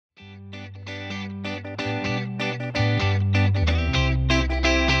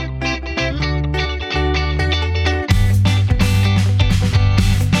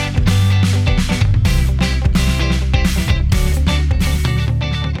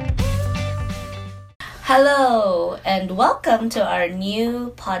Hello, and welcome to our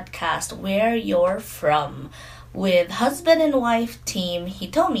new podcast, Where You're From, with husband and wife team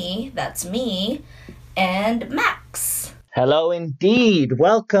Hitomi, that's me, and Max. Hello indeed.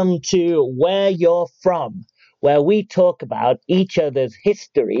 Welcome to Where You're From, where we talk about each other's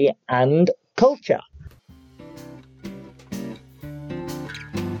history and culture.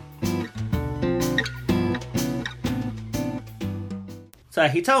 So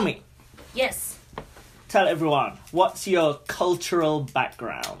Hitomi, Yes. tell everyone, what's your cultural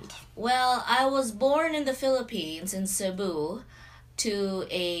background? Well, I was born in the Philippines, in Cebu, to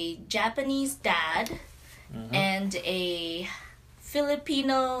a Japanese dad and a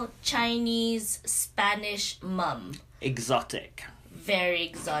Filipino-Chinese-Spanish mom. Exotic. Very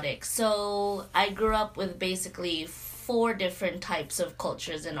exotic. So I grew up with basically 4 different types of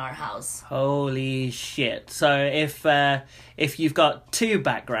cultures in our house. Holy shit. So if you've got 2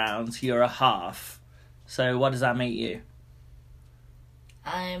 backgrounds, you're a half. So what does that make you?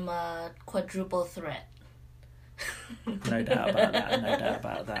 I'm a quadruple threat. No doubt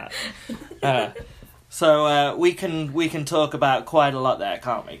about that. So we can talk about quite a lot there,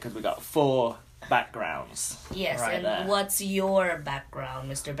 can't we? Because we got 4 backgrounds. Yes, right and there. what's your background,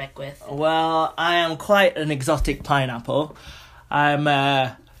 Mr. Beckwith? Well, I am quite an exotic pineapple. I'm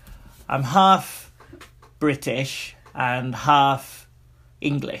half British and half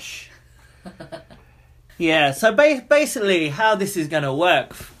English. Yeah, so basically how this is going to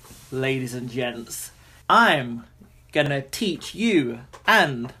work, ladies and gents, I'm going to teach you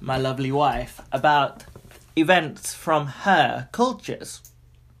and my lovely wife about events from her cultures.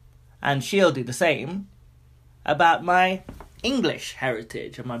 And she'll do the same about my English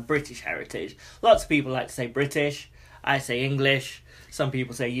heritage and my British heritage. Lots of people like to say British. I say English. Some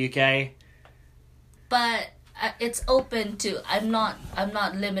people say UK. But it's open to I'm not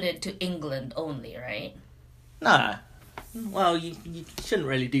limited to England only, right? Nah. Well, you shouldn't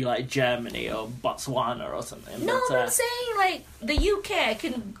really do like Germany or Botswana or something. No, but, I'm saying like the UK. I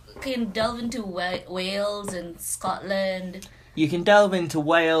can delve into Wales and Scotland. You can delve into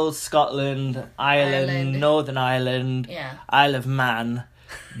Wales, Scotland, Ireland. Northern Ireland, Yeah. Isle of Man.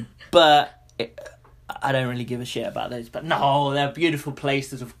 But I don't really give a shit about those. But no, they're beautiful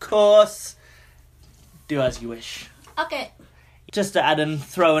places, of course. Do as you wish. Okay. Just to add and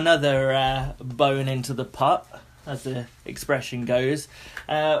throw another bone into the pot, as the expression goes.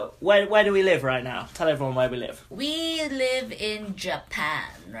 Where do we live right now? Tell everyone where we live. We live in Japan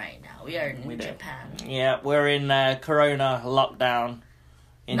right now. We are in We do. Japan. Yeah, we're in Corona lockdown.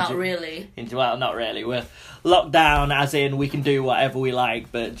 Not really. Well, not really. We're locked down as in we can do whatever we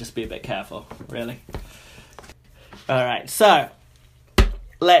like, but just be a bit careful, really. Alright, so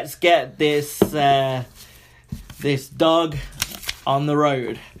let's get this dog on the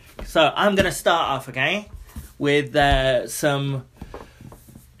road. So I'm going to start off, okay, with some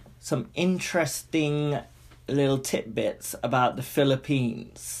interesting little tidbits about the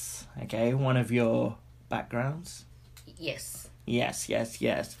Philippines. Okay, one of your backgrounds. Yes. Yes.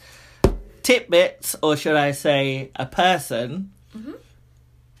 Tidbits, or should I say, a person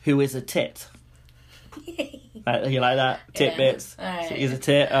who is a tit. You like that? Tidbits. Yeah. All right. So he's a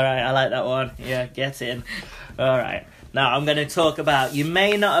tit. All right, I like that one. Yeah, get in. All right. Now I'm going to talk about. You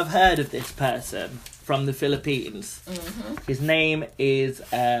may not have heard of this person from the Philippines. His name is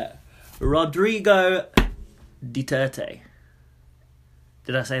Rodrigo Duterte.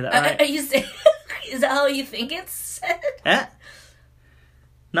 Did I say that right? Are you saying? Is that how you think it's said? Eh?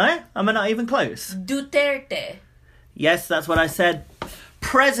 No? Am I not even close? Duterte. Yes, that's what I said.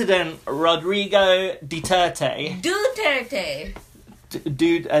 President Rodrigo Duterte. Duterte.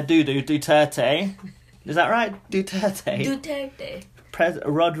 Duterte. Is that right? Duterte. Duterte.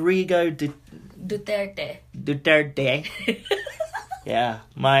 Rodrigo Duterte. Duterte. Yeah,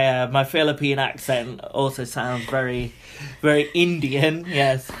 my Philippine accent also sounds very, very Indian.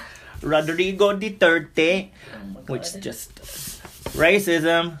 Yes, Rodrigo Duterte, which is just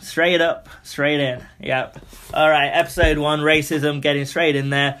racism, straight up, straight in. Yep. All right, episode 1, racism, getting straight in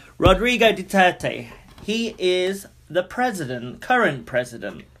there. Rodrigo Duterte. He is the current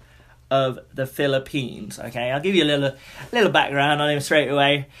president of the Philippines. Okay, I'll give you a little background on him straight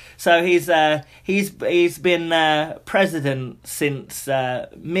away. So he's been president since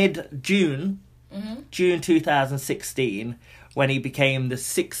mid-June, June 2016, when he became the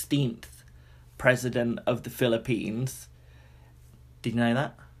 16th president of the Philippines. Did you know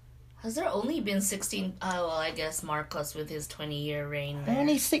that? Has there only been 16? Oh, well, I guess Marcos with his 20-year reign there.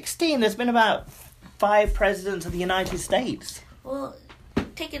 Only 16. There's been about 5 presidents of the United States. Well,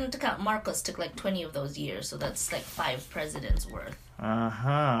 take into account Marcos took like 20 of those years, so that's like 5 presidents worth.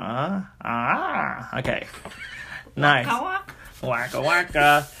 Okay. Nice. Waka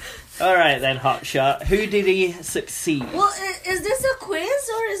waka. All right then, Hotshot. Who did he succeed? Well, is this a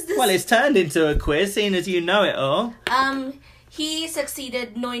quiz or is this? Well, it's turned into a quiz, seeing as you know it all. He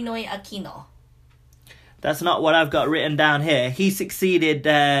succeeded Noynoy Aquino. That's not what I've got written down here. He succeeded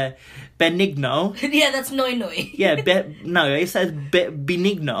Benigno. Yeah, that's Noynoy. Yeah, no, it says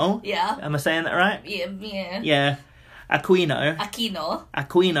Benigno. Yeah. Am I saying that right? Yeah. Yeah.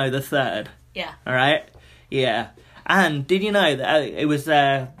 Aquino the third. Yeah. All right. Yeah. And did you know that it was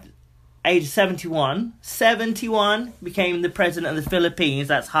age 71? 71 became the president of the Philippines.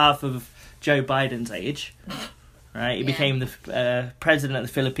 That's half of Joe Biden's age. Right. He became the president of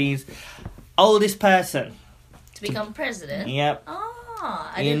the Philippines. Oldest person to become president. Yep.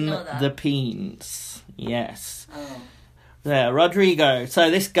 Oh, I didn't know that. In the Peens. Yes. Oh. There, Rodrigo.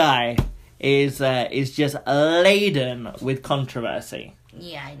 So this guy is just laden with controversy.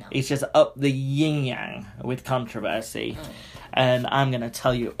 Yeah, I know. He's just up the yin yang with controversy. And I'm going to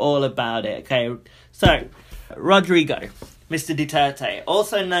tell you all about it. Okay, so Rodrigo, Mr. Duterte,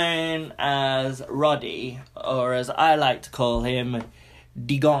 also known as Roddy, or as I like to call him,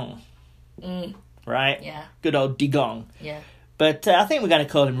 Digong. Right? Yeah. Good old Digong. Yeah. But I think we're going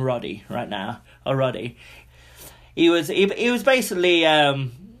to call him Roddy right now, or Roddy. He was basically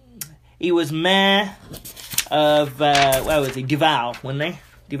he was mayor of where was he? Davao, wasn't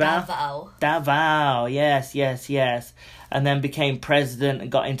he? Davao. Yes. And then became president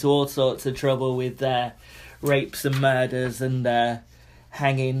and got into all sorts of trouble with rapes and murders and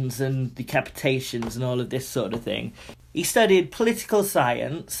hangings and decapitations and all of this sort of thing. He studied political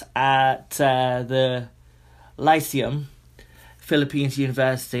science at the Lyceum, Philippines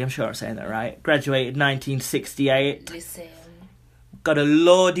University. I'm sure I'm saying that right. Graduated 1968. Lyceum. Got a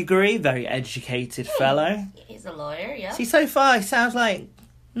law degree. Very educated fellow. He's a lawyer, yeah. See, so far he sounds like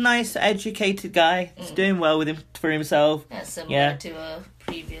nice, educated guy. He's doing well with him for himself. Yeah, similar to a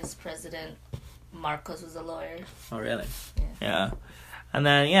previous president. Marcos was a lawyer. Oh, really? Yeah. And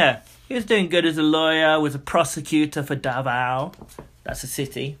then, he was doing good as a lawyer, was a prosecutor for Davao. That's a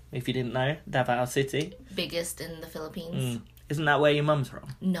city, if you didn't know. Davao City. Biggest in the Philippines. Isn't that where your mum's from?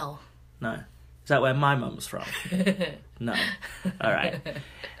 No. No. Is that where my mum's from? No. All right.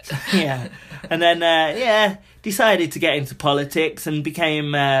 So, yeah. And then, decided to get into politics and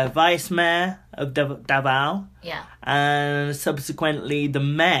became vice mayor of Davao. Yeah. And subsequently the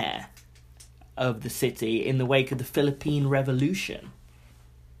mayor of the city in the wake of the Philippine Revolution.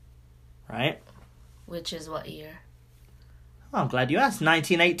 Right? Which is what year? Oh, I'm glad you asked.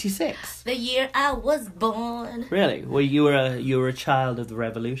 1986. The year I was born. Really? Well, you were a child of the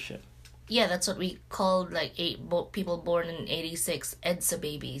revolution. Yeah, that's what we called like people born in 86 EDSA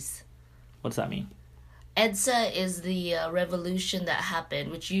babies. What does that mean? EDSA is the revolution that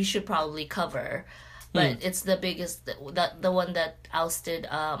happened, which you should probably cover. But it's the biggest, the one that ousted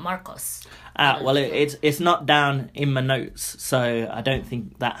Marcos. Well, it's not down in my notes, so I don't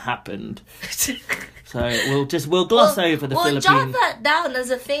think that happened. So we'll gloss over the Philippines. Jot that down as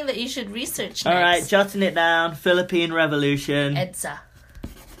a thing that you should research next. All right, jotting it down. Philippine Revolution. EDSA.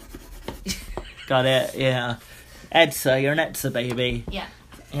 Got it. Yeah. EDSA, you're an EDSA baby. Yeah.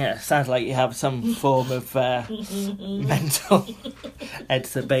 Yeah, sounds like you have some form of mental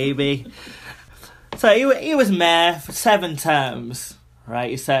EDSA baby. So he was mayor for 7 terms, right?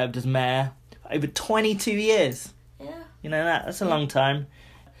 He served as mayor over 22 years. Yeah. You know that's a long time.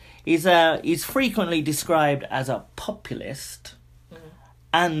 He's frequently described as a populist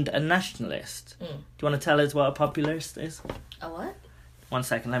and a nationalist. Do you want to tell us what a populist is? A what? 1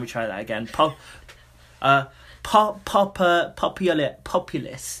 second, let me try that again. Populist.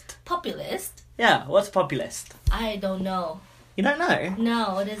 Populist? Yeah, what's populist? I don't know. You don't know?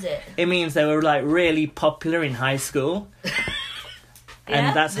 No, what is it? It means they were like really popular in high school.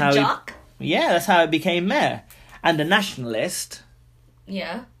 And that's how jock? That's how he became mayor. And a nationalist.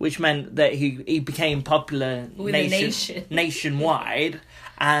 Yeah. Which meant that he became popular with the nation. nationwide.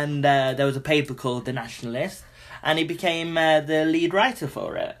 And there was a paper called The Nationalist. And he became the lead writer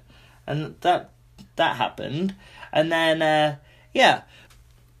for it. And that happened. And then,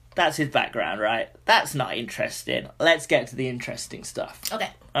 that's his background, right? That's not interesting. Let's get to the interesting stuff. Okay.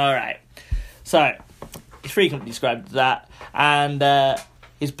 All right. So, he's frequently described as that. And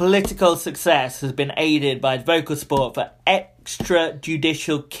his political success has been aided by his vocal support for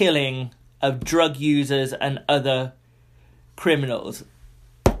extrajudicial killing of drug users and other criminals.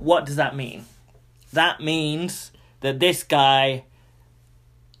 What does that mean? That means that this guy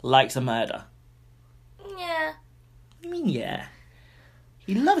likes a murder. Yeah. I mean, yeah.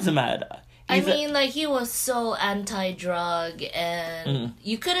 He loves a murder. Like, he was so anti-drug, and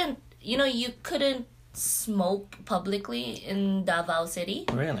you couldn't smoke publicly in Davao City.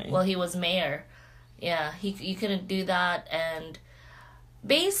 Really? Well, he was mayor. Yeah, you couldn't do that, and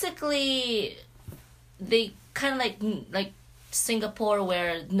basically, they kind of like Singapore,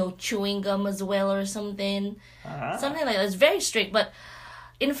 where no chewing gum as well or something. Something like that. It's very strict, but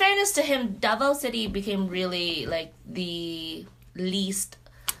in fairness to him, Davao City became really like the least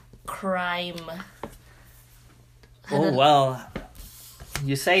crime. Oh well,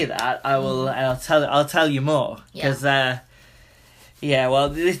 you say that. I'll tell you more, because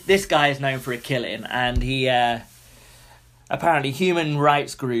this guy is known for a killing, and he apparently human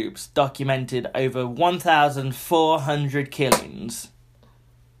rights groups documented over 1,400 killings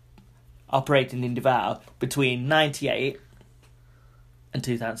operating in Davao between 1998 and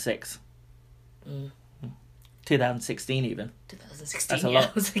 2006. 2016 even. 2016. That's a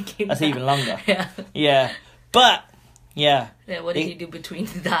lot. That's even longer. Yeah. But yeah. What did he do between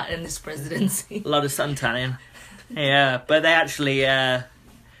that and his presidency? A lot of suntanning. Yeah, but they actually a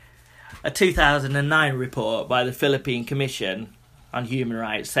 2009 report by the Philippine Commission on Human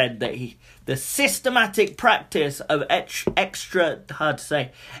Rights said that the systematic practice of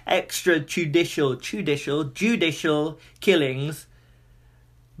extrajudicial killings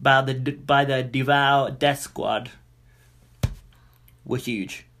by the Davao Death Squad were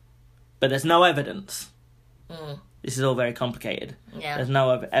huge, but there's no evidence. This is all very complicated. Yeah, there's no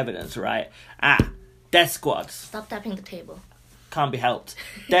evidence, right? Death squads. Stop tapping the table. Can't be helped.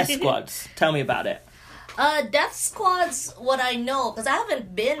 Death squads. Tell me about it. Death squads, what I know, because I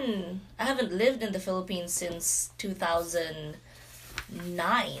haven't lived in the Philippines since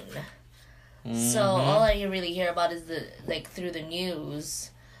 2009. So all I really hear about is through the news,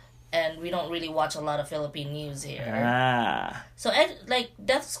 and we don't really watch a lot of Philippine news here. So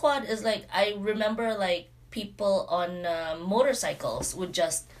Death Squad is I remember people on motorcycles would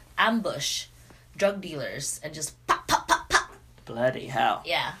just ambush drug dealers and just pop, pop, pop, pop. Bloody hell.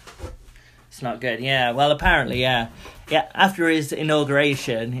 Yeah. It's not good. Yeah, well, apparently, yeah. After his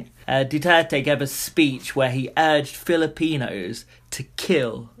inauguration, Duterte gave a speech where he urged Filipinos to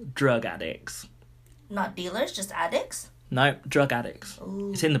kill drug addicts. Not dealers, just addicts? No, drug addicts.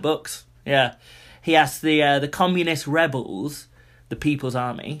 Ooh. It's in the books. Yeah. He asked the communist rebels, the People's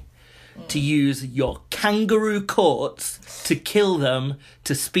Army, to use your kangaroo courts to kill them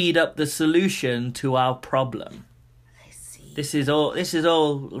to speed up the solution to our problem. This is all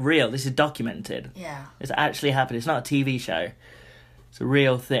real. This is documented. Yeah. It's actually happened. It's not a TV show. It's a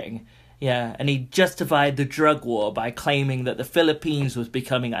real thing. Yeah, and he justified the drug war by claiming that the Philippines was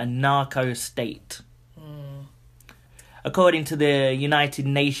becoming a narco state. According to the United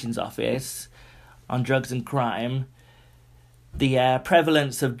Nations Office on Drugs and Crime, the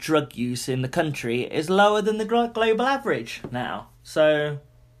prevalence of drug use in the country is lower than the global average now. So,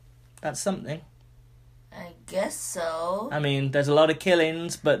 that's something. I guess so. I mean, there's a lot of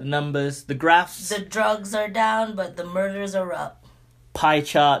killings, but the graphs... The drugs are down, but the murders are up. Pie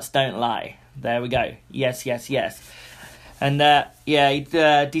charts don't lie. There we go. Yes. And,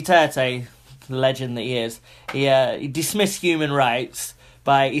 Duterte, the legend that he is, he dismissed human rights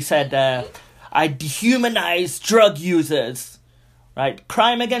he said, I dehumanize drug users. Right?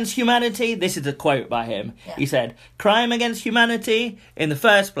 Crime against humanity, this is a quote by him. Yeah. He said, crime against humanity, in the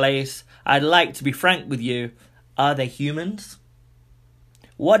first place, I'd like to be frank with you. Are they humans?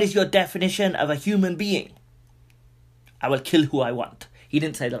 What is your definition of a human being? I will kill who I want. He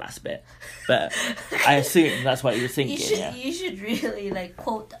didn't say the last bit, but I assume that's what he was thinking. You should really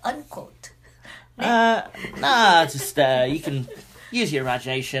quote unquote. You can use your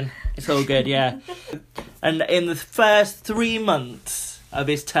imagination. It's all good, yeah. And in the first 3 months of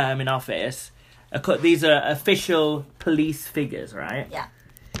his term in office, these are official police figures, right?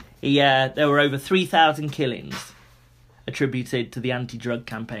 Yeah. There were over 3,000 killings attributed to the anti-drug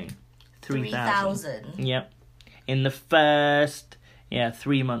campaign. 3,000? Yep. In the first,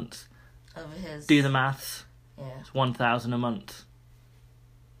 3 months. Of his... Do the maths. Yeah. It's 1,000 a month.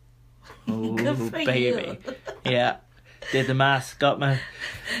 Oh, good for baby. You. Yeah. Did the maths, got my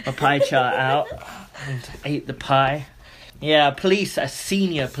pie chart out, and ate the pie. Yeah, a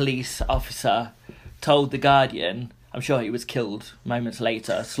senior police officer told The Guardian, I'm sure he was killed moments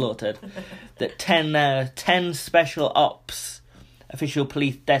later, slaughtered, that 10 special ops official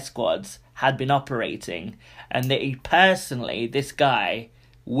police death squads had been operating, and that this guy,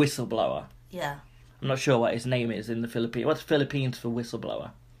 whistleblower. Yeah. I'm not sure what his name is in the Philippines. What's Philippines for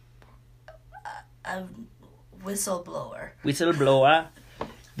whistleblower? Whistleblower. Whistleblower.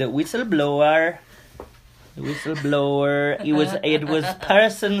 The whistleblower The whistleblower. It was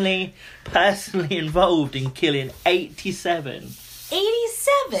personally involved in killing 87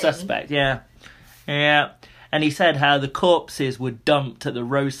 suspects. Yeah. And he said how the corpses were dumped at the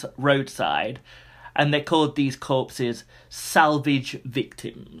roadside, and they called these corpses salvage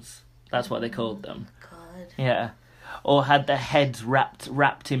victims. That's what they called them. God. Yeah. Or had their heads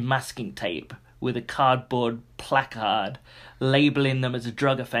wrapped in masking tape with a cardboard placard labelling them as a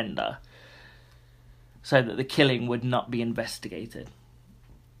drug offender, so that the killing would not be investigated.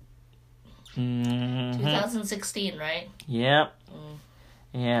 2016, right? Yep.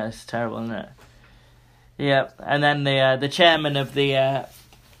 Yeah, it's terrible, isn't it? Yep. And then the chairman of the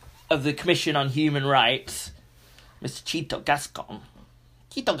Commission on Human Rights, Mr. Chito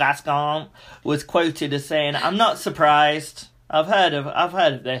Gascon, was quoted as saying, "I'm not surprised. I've heard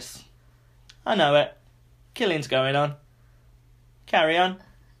of this. I know it. Killing's going on. Carry on."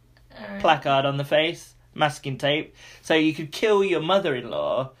 Right. Placard on the face, masking tape. So you could kill your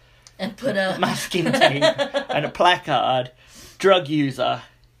mother-in-law and put a masking tape and a placard. Drug user,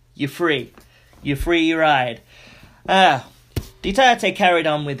 you're free. You're free, you ride. Duterte carried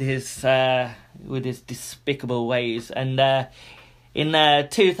on with his despicable ways, and in the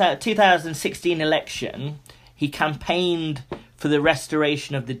 2016 election, he campaigned for the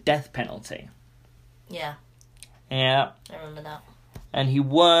restoration of the death penalty. Yeah. Yeah. I remember that. And he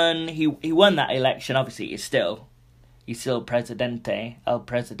won. He won that election. Obviously, he's still el presidente,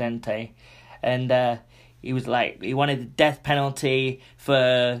 and he was like, he wanted the death penalty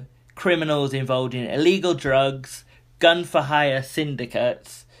for criminals involved in illegal drugs, gun for hire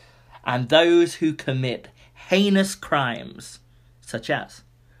syndicates, and those who commit heinous crimes such as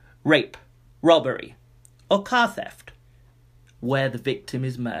rape, robbery, or car theft, where the victim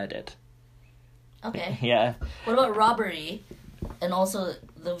is murdered. Okay. Yeah. What about robbery, and also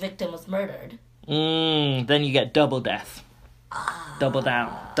the victim was murdered? Then you get double death. Double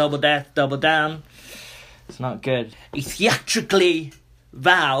down. Double death, double down. It's not good. He theatrically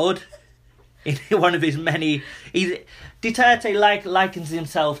vowed in one of his many... Duterte likens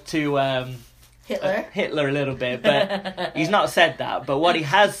himself to... Hitler a little bit, but he's not said that. But what he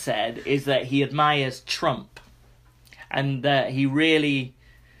has said is that he admires Trump, and that he really...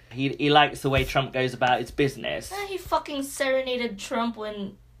 He likes the way Trump goes about his business. He fucking serenaded Trump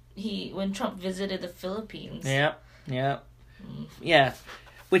when Trump visited the Philippines. Yeah.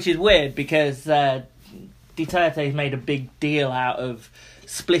 Which is weird because Duterte's made a big deal out of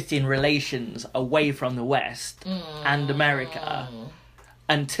splitting relations away from the West and America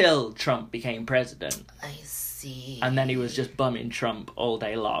until Trump became president. I see. And then he was just bumming Trump all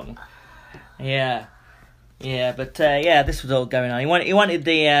day long. Yeah. Yeah, but this was all going on. He wanted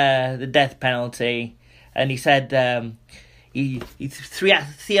the death penalty, and he said he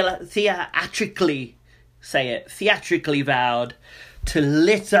theatrically vowed to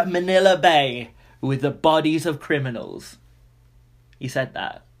litter Manila Bay with the bodies of criminals. He said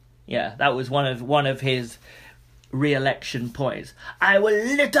that. Yeah, that was one of his re-election points. I will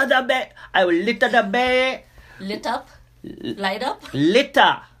litter the bay. I will litter the bay. Lit up? Light up?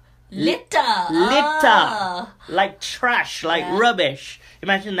 Litter. Ah. Like trash, like rubbish.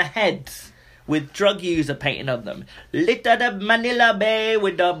 Imagine the heads with drug user painting on them. Litter the Manila Bay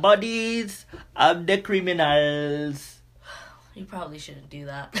with the bodies of the criminals. You probably shouldn't do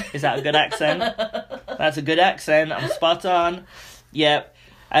that. Is that a good accent? That's a good accent. I'm spot on. Yep.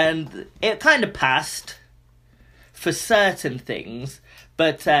 And it kind of passed for certain things,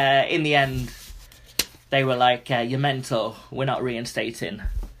 but in the end, they were like, "You're mental. We're not reinstating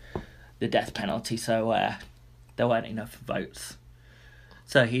the death penalty," so there weren't enough votes.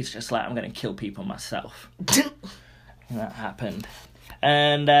 So he's just like, "I'm going to kill people myself." And that happened.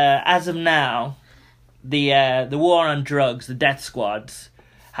 And as of now, the war on drugs, the death squads,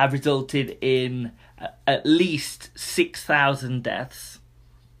 have resulted in at least 6,000 deaths,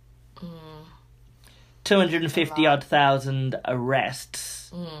 250,000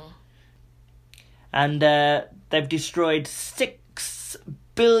 arrests, and they've destroyed 6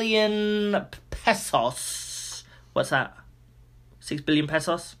 billion pesos. What's that? 6 billion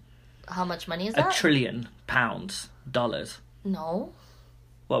pesos? How much money is that? $1 trillion dollars. No.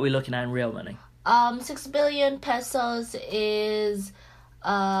 What are we looking at in real money? 6 billion pesos is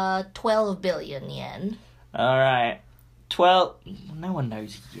 12 billion yen. All right. 12. No one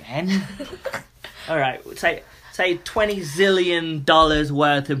knows yen. All right. Say $20 zillion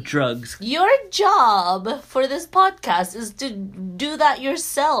worth of drugs. Your job for this podcast is to do that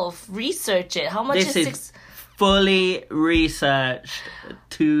yourself. Research it. How much This is is fully researched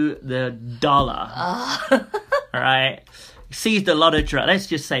to the dollar. All right. seized a lot of drugs. Let's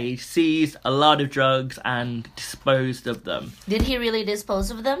just say he seized a lot of drugs and disposed of them. Did he really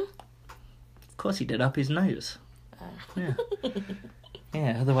dispose of them? Of course, he did up his nose. Yeah.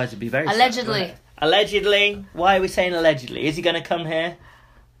 Yeah, otherwise it'd be very Allegedly. sad. Allegedly? Why are we saying allegedly? Is he going to come here?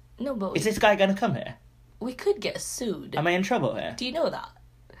 No, but Is this guy going to come here? we could get sued. Am I in trouble here? Do you know that?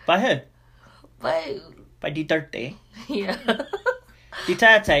 By who? By Duterte? yeah.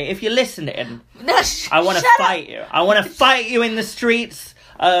 Duterte, if you're listening, No, I want to shut fight you. I want to fight you in the streets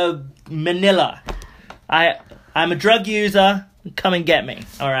of Manila. I'm a drug user. Come and get me.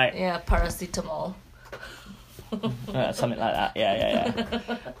 All right. Yeah, paracetamol. Something like that. Yeah.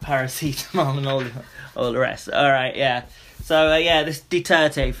 Paracetamol and all the rest. All right. Yeah. So this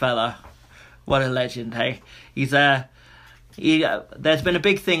Duterte fella, what a legend, hey. He's there's been a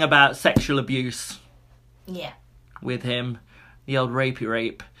big thing about sexual abuse. Yeah. With him, the old rapey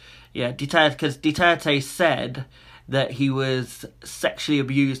rape. Yeah, because Duterte said that he was sexually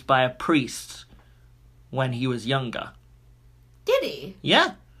abused by a priest when he was younger. Did he?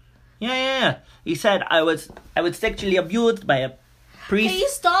 Yeah. He said I was sexually abused by a priest. Can you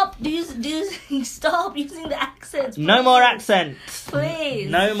stop? Stop using the accents? Please? No more accents. Please.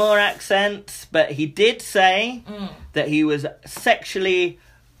 No more accents. But he did say that he was sexually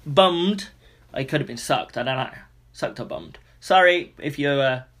bummed. He could have been sucked. I don't know. Sucked or bummed. Sorry if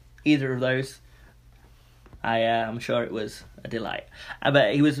you're either of those. I'm sure it was a delight.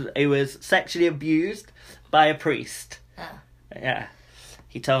 But he was sexually abused by a priest. Yeah.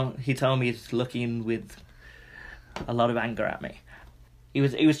 He told me he's looking with a lot of anger at me. He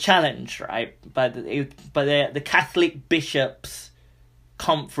was challenged, right, by the Catholic Bishops'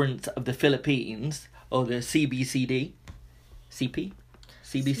 Conference of the Philippines, or the CBCD, CBCP.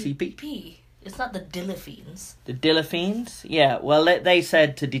 CP. It's not the Philippines. The Philippines? Yeah. Well, they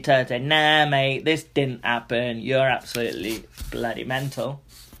said to Duterte, "Nah, mate, this didn't happen. You're absolutely bloody mental."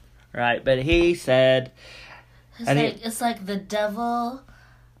 Right? But he said, It's like the devil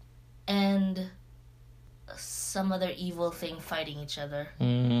and some other evil thing fighting each other.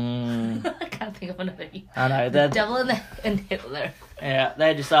 I can't think of another evil. I know. The devil and Hitler. Yeah,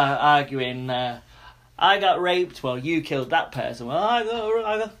 they're just arguing. I got raped. Well, you killed that person.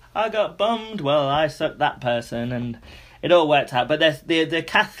 Well, I got bummed. Well, I sucked that person, and it all worked out. But there's the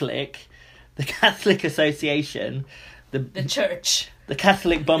Catholic Association, the church, the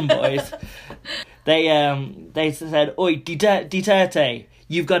Catholic bum boys. They said, "Oi, Duterte,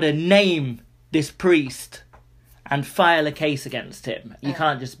 you've got to name this priest and file a case against him. You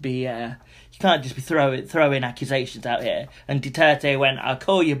can't just be throwing accusations out here." And Duterte went, "I'll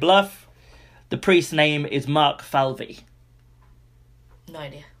call you bluff. The priest's name is Mark Falvey."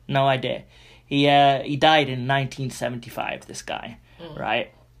 No idea. He died in 1975. This guy,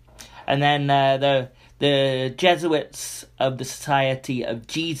 right? And then the Jesuits of the Society of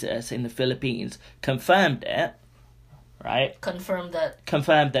Jesus in the Philippines confirmed it. Right? Confirmed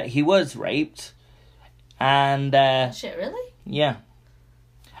that he was raped. And shit, really? Yeah.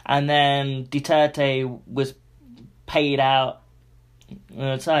 And then Duterte was paid out.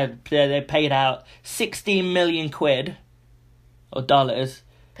 They paid out 16 million quid or dollars.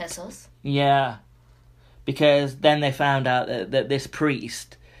 Pesos? Yeah. Because then they found out that this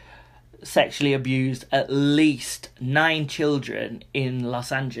priest sexually abused at least 9 children in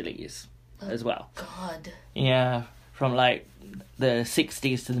Los Angeles as well. God. Yeah. From like the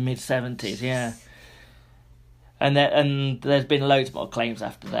 60s to the mid 70s, yeah. And there's been loads more claims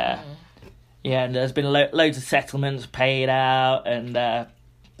after that. Yeah, and there's been loads of settlements paid out, and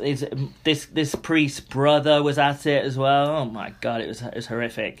this priest's brother was at it as well. Oh my God, it was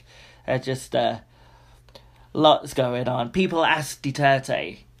horrific. Just lots going on. People asked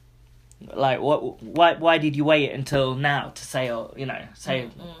Duterte, like, why did you wait until now to say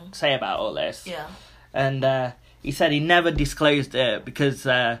about all this? Yeah. And he said he never disclosed it because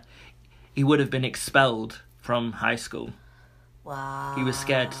he would have been expelled from high school. Wow. He was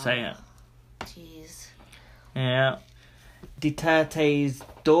scared to say it. Jeez. Yeah. Duterte's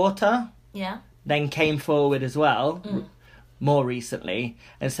daughter then came forward as well, more recently,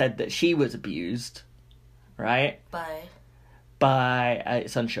 and said that she was abused, right? By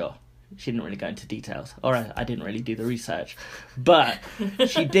it's unsure. She didn't really go into details. Or I didn't really do the research. But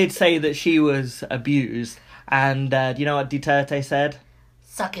she did say that she was abused. And do you know what Duterte said?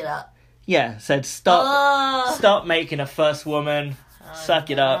 Suck it up. Yeah, said stop making a fuss, woman. Suck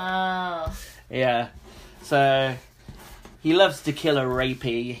it up. Oh. Yeah. So he loves to kill a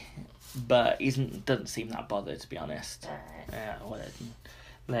rapey, but he doesn't seem that bothered, to be honest. Right. Yeah, what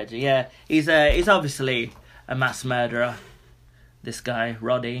a legend. Yeah, he's obviously a mass murderer. This guy,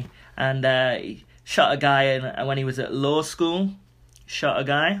 Roddy, and shot a guy when he was at law school. Shot a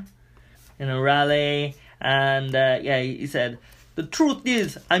guy in a rally, and he said, "The truth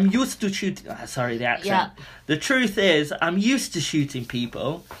is, I'm used to shooting." Sorry, the accent. Yeah. The truth is, I'm used to shooting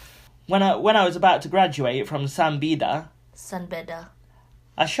people. When I was about to graduate from Sanbida,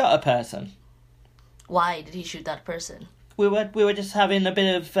 I shot a person. Why did he shoot that person? We were just having a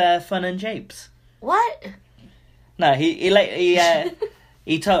bit of fun and japes. What? No, he said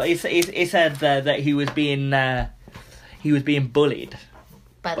that he was being bullied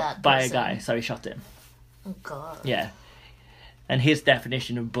By that by a person? guy, so he shot him. Oh, God. Yeah. And his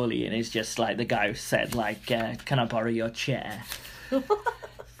definition of bullying is just like the guy who said, like, can I borrow your chair?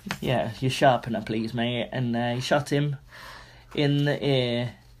 Yeah, your sharpener, please, mate. And he shot him in the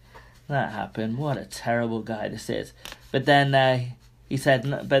ear. That happened. What a terrible guy this is. But then he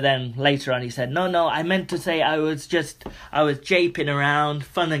said, but then later on he said, no, I meant to say I was japing around,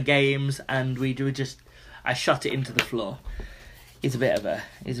 fun and games, and I shot it into the floor. He's a bit of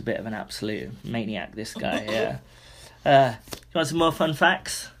an absolute maniac, this guy, yeah. You want some more fun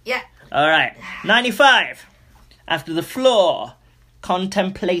facts? Yeah. All right. 95. After the floor,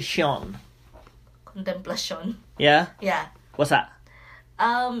 contemplation. Contemplation. Yeah? Yeah. What's that?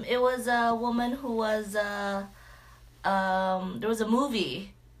 It was a woman who was, there was a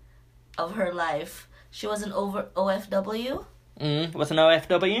movie of her life. She was an OFW. What's an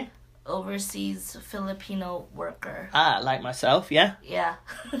OFW? Overseas Filipino worker. Ah, like myself, yeah? Yeah.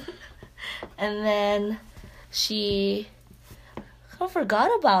 And then I forgot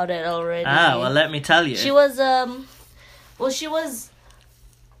about it already. Ah, well, let me tell you. She was,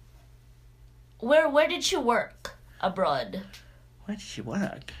 where did she work abroad? Where did she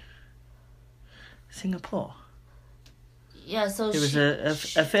work? Singapore. Yeah, so It was a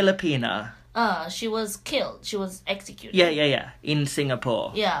Filipina. She was killed. She was executed. Yeah. In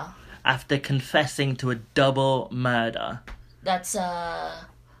Singapore. Yeah. After confessing to a double murder. That's a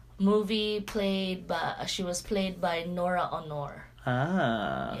movie she was played by Nora Honor.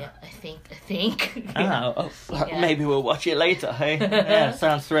 Ah. Yeah, I think. Oh, Yeah. Maybe we'll watch it later, hey? Yeah,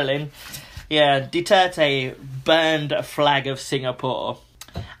 sounds thrilling. Yeah, Duterte burned a flag of Singapore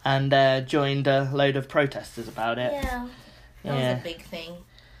and joined a load of protesters about it. Yeah, that was a big thing.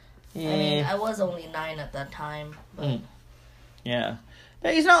 Yeah. I mean, I was only 9 at that time. But... Yeah.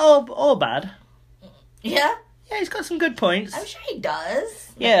 But he's not all bad. Yeah? Yeah, he's got some good points. I'm sure he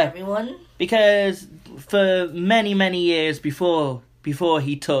does. Yeah. Like everyone. Because for many, many years before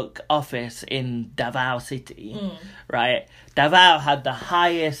he took office in Davao City, right? Davao had the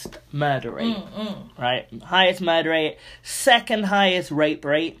highest murder rate, right? Highest murder rate, second highest rape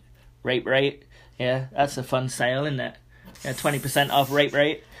rate. Yeah, that's a fun sale, isn't it? Yeah, 20% off rape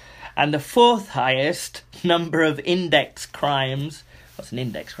rate. And the fourth highest number of index crimes. What's an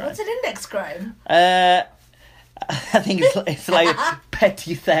index crime? What's an index crime? I think it's like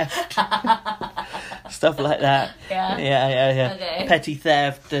petty theft. Stuff like that. Yeah. Yeah. Okay. Petty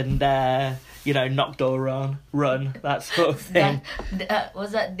theft and, knock door run, that sort of thing.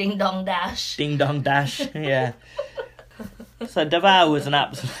 Was that Ding Dong Dash? Ding Dong Dash, yeah. So Davao was an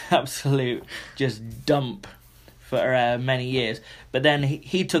absolute just dump for many years. But then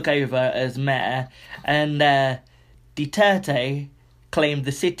he took over as mayor, and Duterte claimed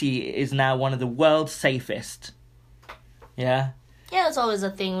the city is now one of the world's safest. Yeah? Yeah, it's always a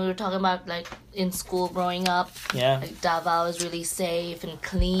thing we were talking about, like, in school growing up. Yeah. Like, Davao is really safe and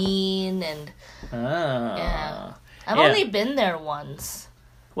clean, and... Ah. Yeah. I've only been there once.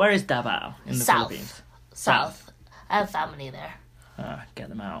 Where is Davao in the Philippines? South. I have family there. Ah, get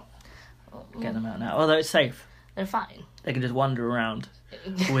them out. Get them out now. Although it's safe. They're fine. They can just wander around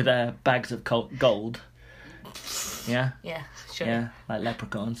with bags of gold. Yeah? Yeah, sure. Yeah, like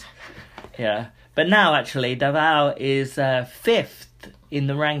leprechauns. Yeah. But now, actually, Davao is 5th in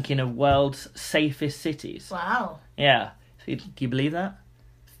the ranking of world's safest cities. Wow. Yeah. Do you believe that?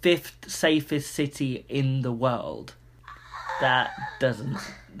 5th safest city in the world. That doesn't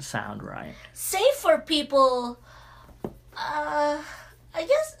sound right. Safe for people... I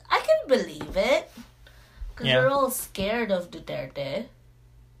guess I can believe it. Because we're all scared of Duterte.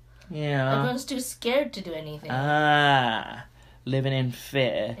 Yeah. Everyone's too scared to do anything. Living in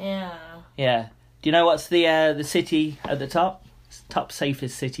fear. Yeah. Yeah. Do you know what's the city at the top? It's the top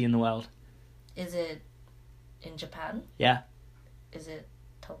safest city in the world. Is it in Japan? Yeah. Is it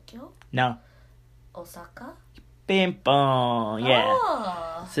Tokyo? No. Osaka? Bing bong. Yeah.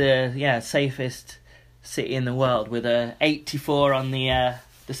 Oh. It's the safest city in the world with a 84 on the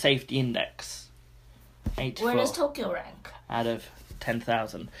safety index. 84. Where does Tokyo rank? Out of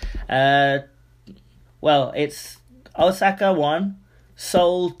 10,000. Well, it's Osaka 1,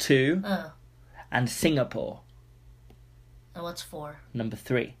 Seoul 2, and Singapore. And what's 4? Number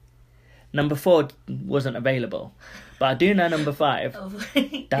 3. Number 4 wasn't available. But I do know number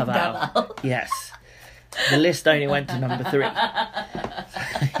 5. Davao. Yes. The list only went to number 3.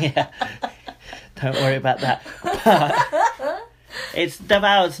 Yeah. Don't worry about that. But it's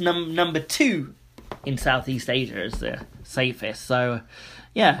Davao's number 2 in Southeast Asia is the safest. So,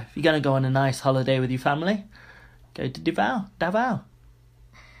 yeah, if you're going to go on a nice holiday with your family, go to Davao. Davao,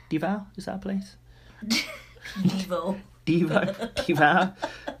 is that a place? Davao.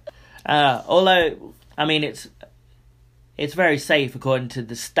 Although, I mean, it's very safe according to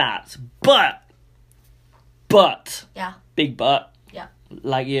the stats, but, yeah, big but, yeah,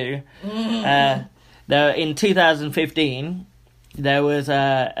 like you, there in 2015, there was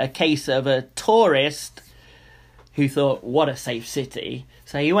a case of a tourist who thought, what a safe city.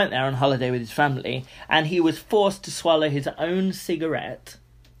 So he went there on holiday with his family, and he was forced to swallow his own cigarette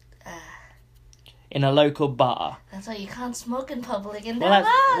in a local bar. That's why you can't smoke in public in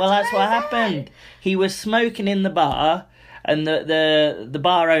Well, that's what happened. He was smoking in the bar, and the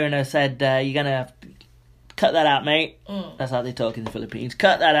bar owner said, you're going to have to cut that out, mate. That's how they talk in the Philippines.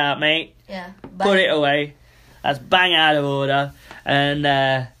 Cut that out, mate. Yeah. Put it away. That's bang out of order. And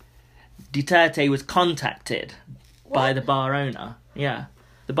Duterte was contacted by the bar owner. Yeah.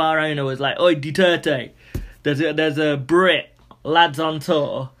 The bar owner was like, oi, Duterte, there's a Brit, lads on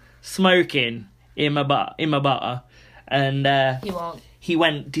tour, smoking in my bar. And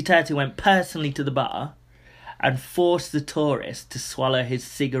Duterte went personally to the bar and forced the tourist to swallow his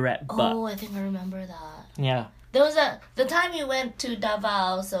cigarette butt. Oh, I think I remember that. Yeah. There was the time we went to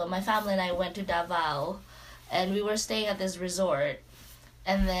Davao, so my family and I went to Davao, and we were staying at this resort,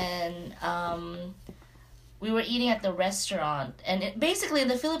 and then we were eating at the restaurant, and basically in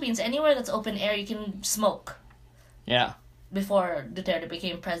the Philippines, anywhere that's open air, you can smoke. Yeah. Before Duterte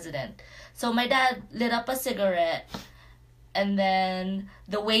became president. So my dad lit up a cigarette, and then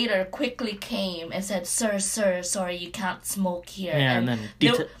the waiter quickly came and said, Sir, sorry, you can't smoke here. Yeah, and then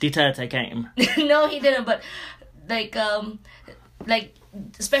Duterte came. No, he didn't, but like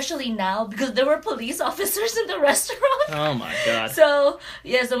especially now, because there were police officers in the restaurant. Oh my god. So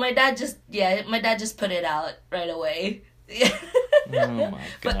my dad just put it out right away. Oh my god.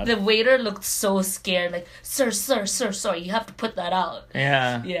 But the waiter looked so scared, like, sir, sorry, you have to put that out.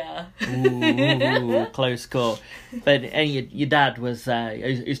 Yeah. Yeah. Ooh, close call. But your dad was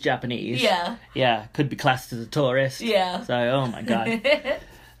is Japanese. Yeah. Yeah, could be classed as a tourist. Yeah. So, oh my god.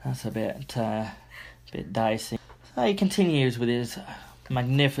 That's a bit dicey. So he continues with his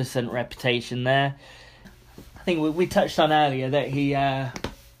magnificent reputation there. I think we touched on earlier that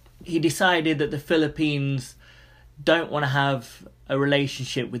he decided that the Philippines don't want to have a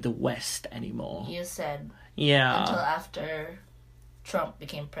relationship with the West anymore. You said. Yeah. Until after Trump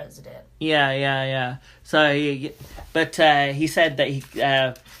became president. Yeah. So, he said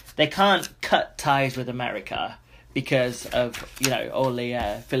that they can't cut ties with America because of, all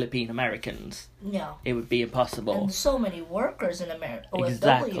the Philippine Americans. No. It would be impossible. And so many workers in America.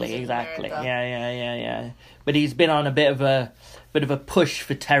 Exactly. America. Yeah. But he's been on a bit of a push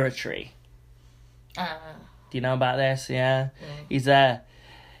for territory. Do you know about this? Yeah. He's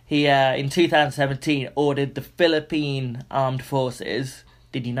he in 2017 ordered the Philippine Armed Forces.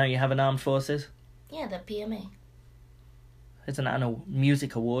 Did you know you have an armed forces? Yeah, the PMA. Isn't that a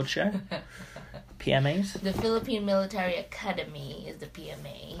music award show? PMAs? The Philippine Military Academy is the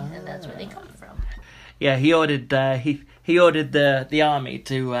PMA, and that's where they come from. Yeah, he ordered he ordered the army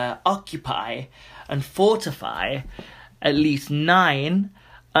to occupy and fortify at least 9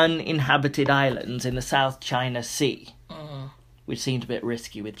 uninhabited islands in the South China Sea, which seemed a bit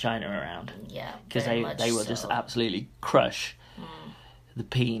risky with China around. Yeah, because they will just absolutely crush the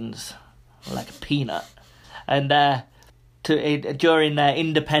peens like a peanut. And during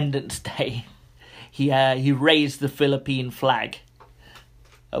Independence Day, he raised the Philippine flag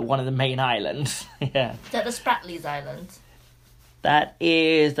at one of the main islands. Yeah, is that the Spratlys Islands? That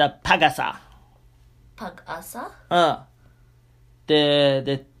is the Pagasa. Pag-asa?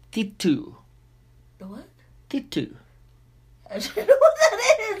 The Titu. The what? Titu. I don't know what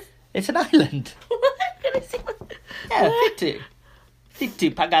that is. It's an island. What? Can I see what? Yeah, Titu.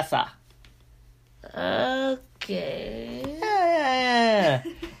 Titu Pagasa. Okay. Yeah.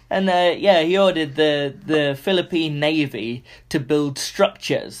 And he ordered the Philippine Navy to build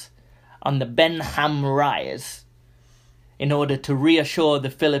structures on the Benham Rise in order to reassure the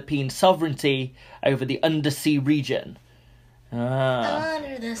Philippine sovereignty over the undersea region.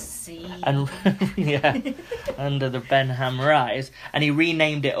 Under the sea. And under the Benham Rise, and he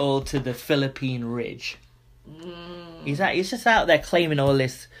renamed it all to the Philippine Ridge. He's just out there claiming all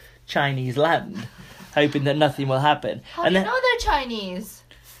this Chinese land, hoping that nothing will happen. How do you know they're Chinese?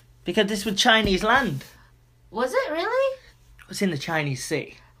 Because this was Chinese land. Was it really? It was in the Chinese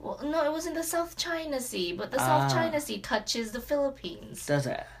Sea. Well, no, it was in the South China Sea, but the South China Sea touches the Philippines. Does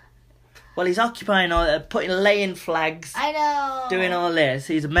it? Well, he's occupying laying flags. I know. Doing all this.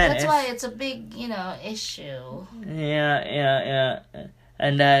 He's a menace. That's why it's a big, issue. Yeah.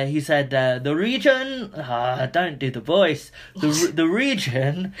 And he said, the region... don't do the voice. The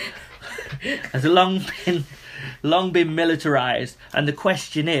region has long been militarized. And the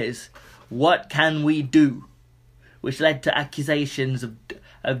question is, what can we do? Which led to accusations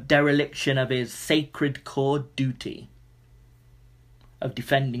of dereliction of his sacred core duty of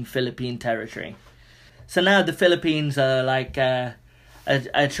defending Philippine territory. So now the Philippines are like are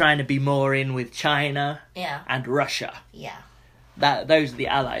trying to be more in with China and Russia. Yeah. Those are the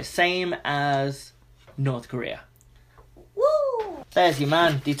allies, same as North Korea. Woo! There's your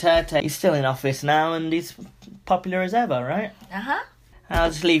man, Duterte. He's still in office now and he's popular as ever, right? Uh-huh.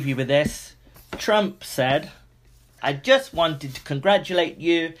 I'll just leave you with this. Trump said, I just wanted to congratulate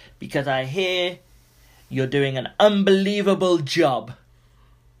you because I hear you're doing an unbelievable job.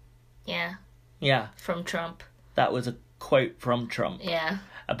 Yeah. Yeah. From Trump. That was a quote from Trump. Yeah.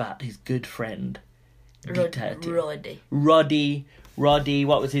 About his good friend, Duterte. Roddy.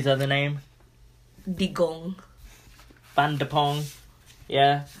 What was his other name? Digong. Vandapong.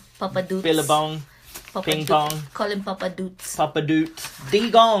 Yeah. Papa Doots. Billabong. Ping Pong. Call him Papa Doots. Papa Doots.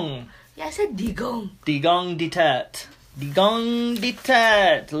 Digong. Yeah, I said Digong. Digong Duterte. Digong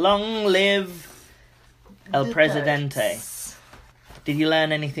Duterte. Long live El Presidente. Did you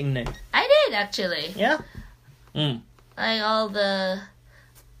learn anything new? I did, actually. Yeah? Like all the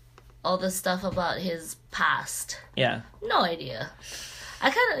stuff about his past. Yeah. No idea.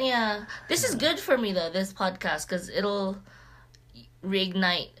 This is good for me, though, this podcast, because it'll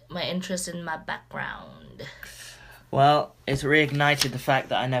reignite my interest in my background. Well, it's reignited the fact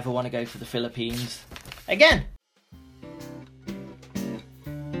that I never want to go to the Philippines again.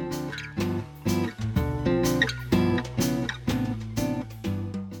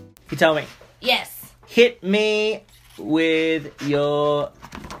 You tell me. Yes. Hit me with your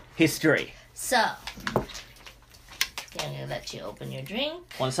history. So, I'm going to let you open your drink.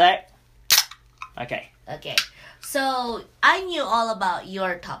 One sec. Okay. So, I knew all about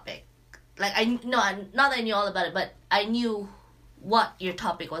your topic. Like, not that I knew all about it, but I knew what your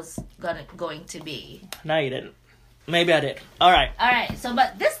topic was going to be. No, you didn't. Maybe I did. All right. So,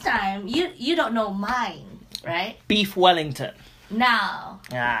 but this time, you don't know mine, right? Beef Wellington. No.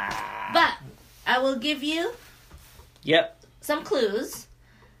 But I will give you some clues,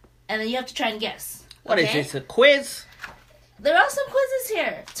 and then you have to try and guess. What is this, a quiz? There are some quizzes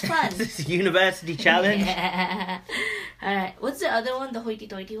here. It's fun. Is this a university challenge? Alright, what's the other one? The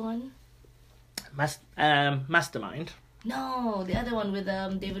hoity-toity one? Mastermind. No, the other one with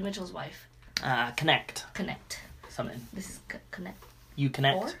David Mitchell's wife. Connect. Something. This is Connect. You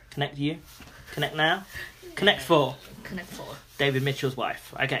connect. 4? Connect you. Connect now. Connect 4. Connect 4. David Mitchell's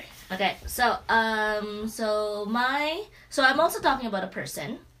wife. Okay. So I'm also talking about a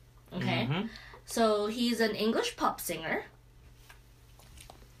person. Okay. Mm-hmm. So he's an English pop singer.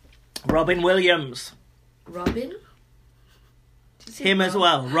 Robin Williams. Robin? Him as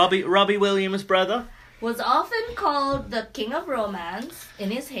well. Robbie Williams' brother. Was often called the King of Romance in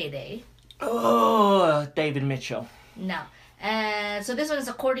his heyday. Oh, David Mitchell. No. So this one is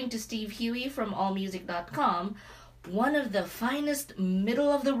according to Steve Huey from AllMusic.com. One of the finest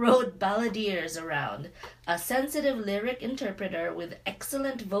middle-of-the-road balladeers around. A sensitive lyric interpreter with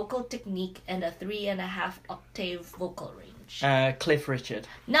excellent vocal technique and a 3.5 octave vocal range. Cliff Richard.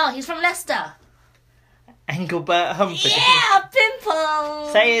 No, he's from Leicester. Engelbert Humperdinck. Yeah, pimple.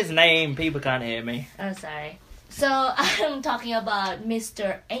 Say his name. People can't hear me. I'm sorry. So I'm talking about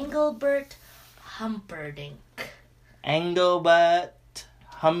Mr. Engelbert Humperdinck. Engelbert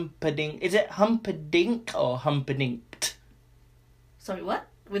Humperdinck. Is it Humperdinck or Humperdincked? Sorry, what?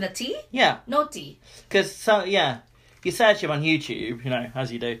 With a T? Yeah. No T. Because, you search him on YouTube,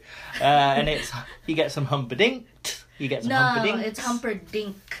 as you do, and you get some Humperdincked, you get some Humperdincked. No, it's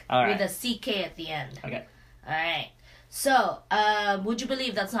Humperdinck with a CK at the end. Okay. Alright. So, would you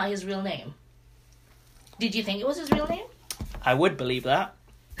believe that's not his real name? Did you think it was his real name? I would believe that.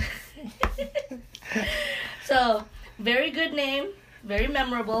 So, very good name, very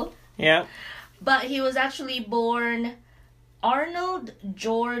memorable. Yeah. But he was actually born Arnold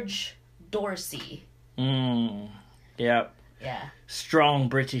George Dorsey. Yep. Yeah. Strong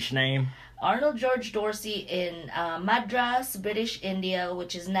British name. Arnold George Dorsey in Madras, British India,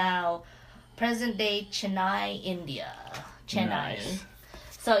 which is now present-day Chennai, India. Chennai. Nice.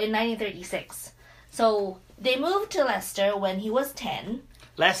 So in 1936. So they moved to Leicester when he was 10.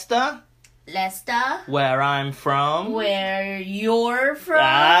 Leicester, Leicester, where I'm from. where you're from.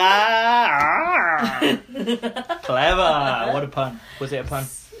 Ah, clever. What a pun. Was it a pun?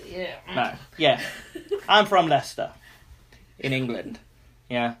 Yeah. No. Yeah. I'm from Leicester, in England.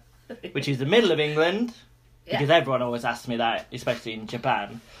 Yeah. Which is the middle of England. Because everyone always asks me that, especially in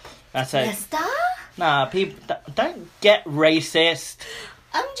Japan. I say, Leicester? nah, people, don't get racist.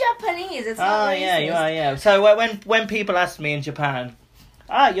 I'm Japanese. It's not racist. Yeah, you are, yeah. So when people ask me in Japan,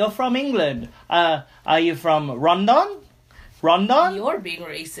 you're from England. Are you from Rondon? Rondon? You're being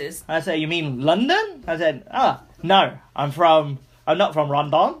racist. I say, you mean London? I said, no, I'm not from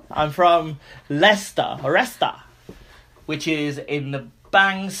Rondon. I'm from Leicester, which is in the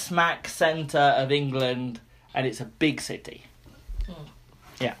bang smack centre of England, and it's a big city.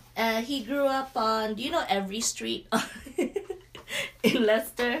 Yeah. He grew up on, do you know every street in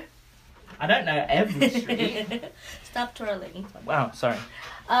Leicester? I don't know every street. Stop twirling. Wow, sorry.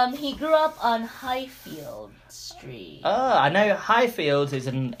 He grew up on Highfield Street. Oh, I know Highfields is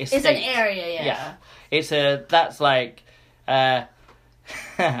an estate. It's an area, yeah. That's like, I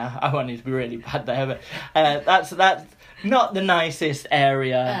wanted to be really bad there, but that's not the nicest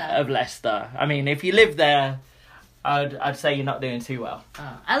area of Leicester. I mean, if you live there, I'd say you're not doing too well.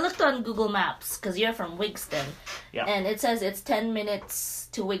 I looked on Google Maps because you're from Wigston, and it says it's 10 minutes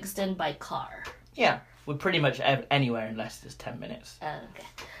to Wigston by car. Yeah, we're pretty much anywhere in Leicester's 10 minutes. Okay.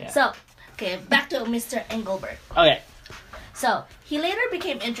 Yeah. So, back to Mr. Engelbert. Okay. So, he later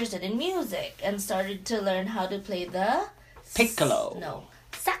became interested in music and started to learn how to play the... Piccolo.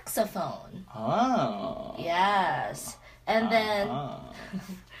 Saxophone. Oh. Yes. And then...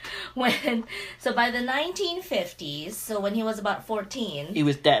 by the 1950s, so when he was about 14... He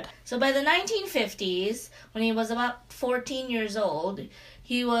was dead. So by the 1950s, when he was about 14 years old,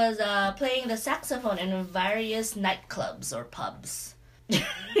 he was playing the saxophone in various nightclubs or pubs.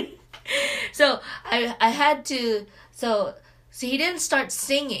 So I had to... So he didn't start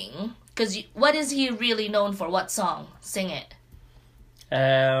singing, because what is he really known for? What song? Sing it.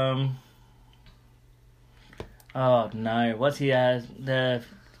 Oh no, what's he the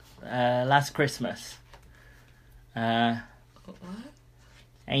Last Christmas? What?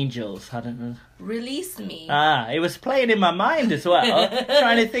 Angels, I don't know. Release Me. It was playing in my mind as well.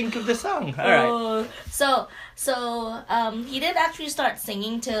 Trying to think of the song. All right. So he didn't actually start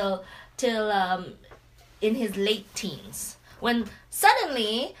singing till in his late teens, when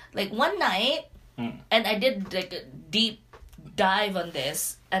suddenly, like one night, and I did like a deep dive on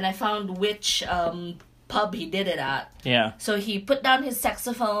this, and I found which pub he did it at. Yeah. So he put down his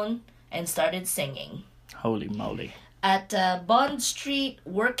saxophone and started singing. Holy moly. At Bond Street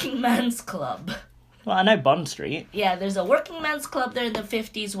Working Man's Club. Well, I know Bond Street. Yeah, there's a working man's club there in the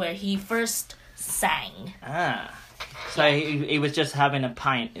 50s where he first sang. So he was just having a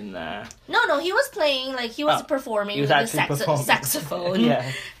pint in there. No, he was playing, like he was performing he was with the performing. saxophone.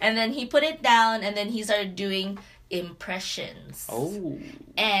 Yeah. And then he put it down, and then he started doing impressions. Oh.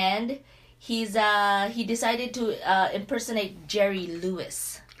 And he decided to impersonate Jerry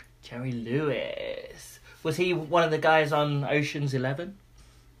Lewis. Jerry Lewis. Was he one of the guys on Ocean's 11?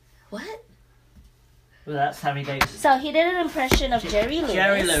 What? Well, that's Sammy Davis. So he did an impression of Jerry Lewis.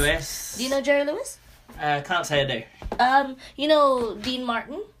 Jerry Lewis. Do you know Jerry Lewis? Can't say I do. You know Dean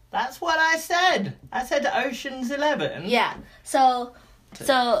Martin? That's what I said. I said Ocean's 11. Yeah. So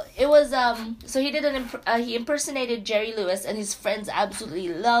it was so he did he impersonated Jerry Lewis, and his friends absolutely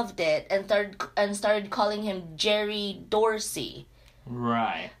loved it and started calling him Jerry Dorsey.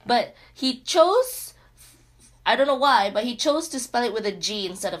 Right. But he chose, I don't know why, but he chose to spell it with a G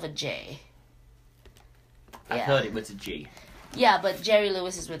instead of a J. I thought it was a G. Yeah, but Jerry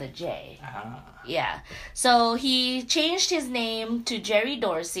Lewis is with a J. Yeah. So he changed his name to Jerry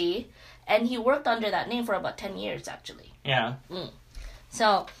Dorsey, and he worked under that name for about 10 years, actually. Yeah.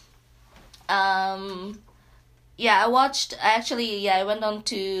 So, I went on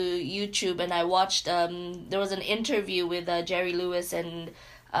to YouTube and I watched, there was an interview with Jerry Lewis and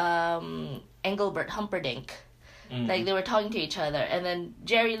Engelbert Humperdinck. Like, they were talking to each other, and then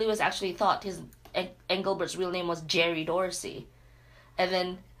Jerry Lewis actually thought Engelbert's real name was Jerry Dorsey. And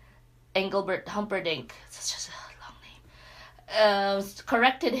then Engelbert Humperdinck, such a long name,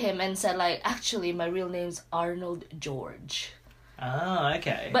 corrected him and said, like, actually, my real name's Arnold George. Oh,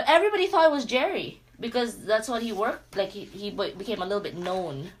 okay. But everybody thought it was Jerry, because that's what he worked, like, he became a little bit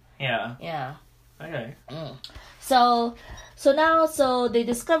known. Yeah. Yeah. Okay. So he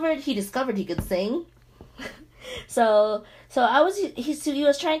discovered he could sing. So he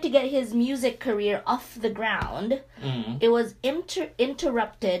was trying to get his music career off the ground. It was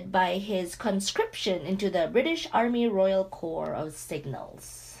interrupted by his conscription into the British Army Royal Corps of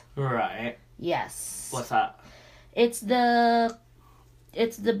Signals. Right. Yes. What's that? It's the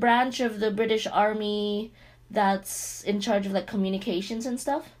branch of the British Army that's in charge of like communications and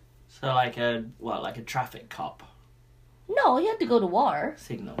stuff. So like a traffic cop. No, he had to go to war.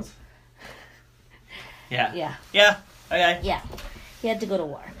 Signals. Yeah. Yeah. Yeah. Okay. Yeah. He had to go to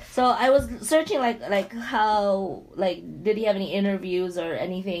war. So I was searching like how did he have any interviews or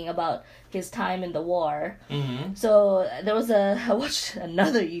anything about his time in the war. Mm-hmm. So I watched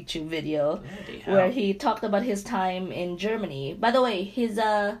another YouTube video where he talked about his time in Germany. By the way, his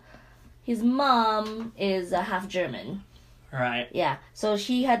mom is half German. Right. Yeah. So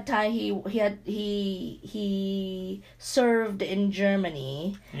he had time. He served in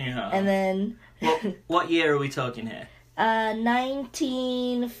Germany. Yeah. And then. What year are we talking here?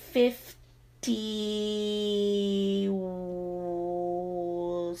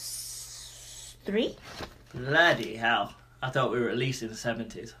 1953. Bloody hell! I thought we were at least in the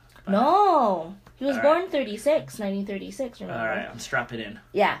 70s. No, he was born 1936. Remember? All right, I'm strapping in.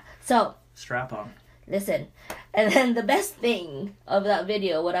 Yeah. So. Strap on. Listen, and then the best thing of that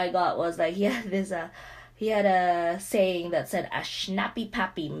video, what I got was like he had a saying that said, "A snappy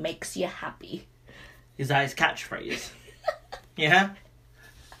pappy makes you happy." Is that his catchphrase? Yeah.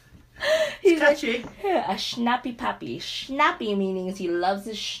 He's catchy. Like, a snappy pappy. Snappy meaning he loves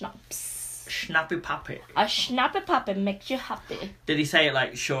his schnapps. Snappy pappy. A snappy pappy makes you happy. Did he say it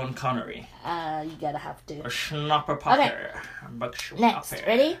like Sean Connery? You gotta have to. A snapper pappy. Okay. Next,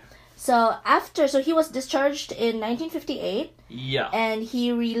 ready? So he was discharged in 1958. Yeah. And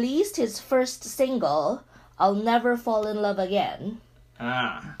he released his first single, "I'll Never Fall in Love Again."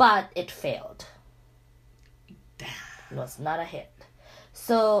 But it failed. It was not a hit.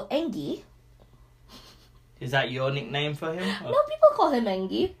 So Engi. Is that your nickname for him? Or? No, people call him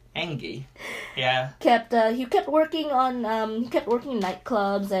Engi. Engi. Yeah. He kept working in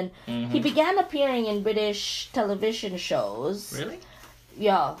nightclubs, and he began appearing in British television shows. Really?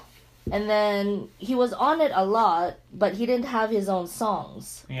 Yeah. And then he was on it a lot, but he didn't have his own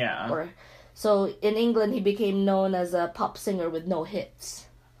songs. Yeah. So in England, he became known as a pop singer with no hits.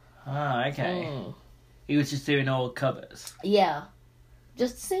 Ah, okay. He was just doing all covers. Yeah.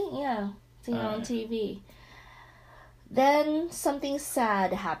 Just sing on TV. Then something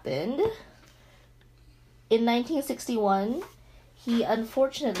sad happened. In 1961, he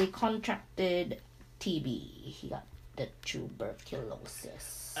unfortunately contracted TB. He got the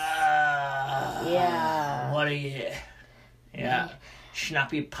tuberculosis. Yeah. What a year. Yeah.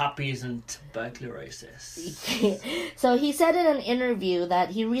 Snappy puppies and tuberculosis. So he said in an interview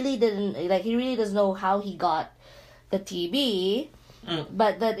that he really doesn't know how he got the TB,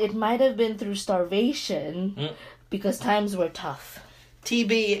 but that it might have been through starvation because times were tough.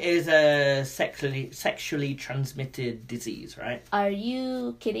 TB is a sexually transmitted disease, right? Are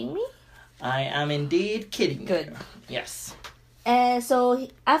you kidding me? I am indeed kidding. Good. You. Yes. So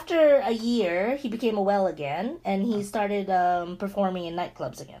after a year, he became well again, and he started performing in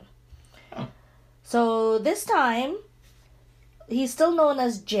nightclubs again. Oh. So this time, he's still known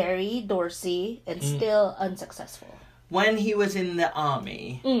as Jerry Dorsey and still unsuccessful. When he was in the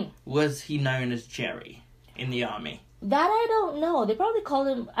army, was he known as Jerry in the army? That I don't know. They probably called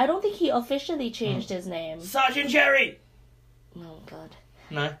him... I don't think he officially changed his name. Sergeant Jerry! Oh, God.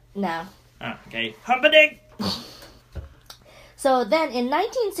 No? No. Oh, okay. Humperdinck! So then in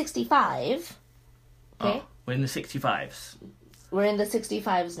 1965... Okay? Oh, we're in the 65s. We're in the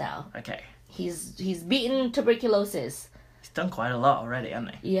 65s now. Okay. He's beaten tuberculosis. He's done quite a lot already,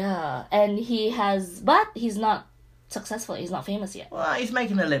 hasn't he? Yeah. And but he's not successful. He's not famous yet. Well, he's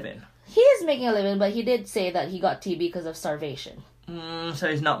making a living. He is making a living, but he did say that he got TB because of starvation. So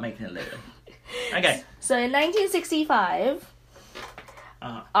he's not making a living. Okay. So in 1965,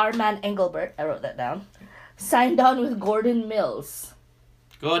 our man Engelbert, I wrote that down, signed on with Gordon Mills.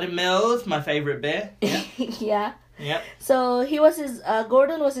 Gordon Mills, my favourite beer. Yeah. Yeah. Yep. So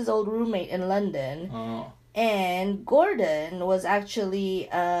Gordon was his old roommate in London. Oh. And Gordon was actually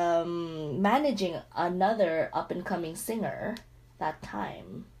managing another up-and-coming singer that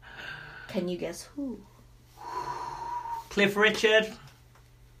time. Can you guess who? Cliff Richard?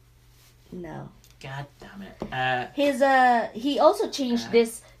 No. God damn it. He also changed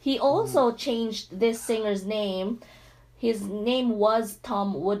this. He also changed this singer's name. His name was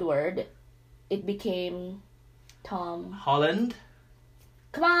Tom Woodward. It became Tom Holland?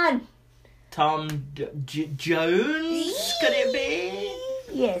 Come on! Tom Jones? Could it be?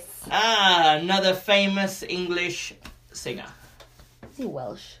 Yes. Another famous English singer. Is he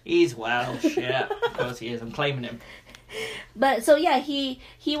Welsh? He's Welsh, yeah. Of course he is. I'm claiming him. But so yeah, he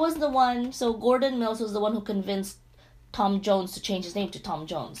was the one. So Gordon Mills was the one who convinced Tom Jones to change his name to Tom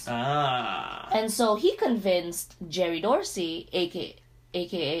Jones. And so he convinced Jerry Dorsey,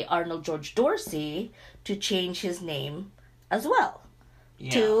 aka Arnold George Dorsey, to change his name as well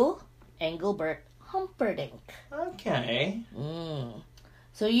to Engelbert Humperdinck. Okay.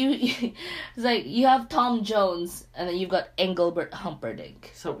 So it's like you have Tom Jones and then you've got Engelbert Humperdinck.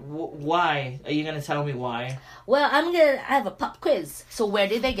 So why? Are you going to tell me why? Well, I have a pop quiz. So where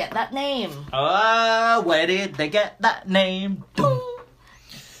did they get that name? Where did they get that name?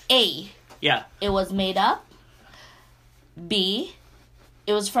 A. Yeah. It was made up. B.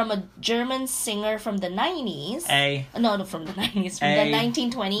 It was from a German singer from the 90s. A. No, from the 90s. From the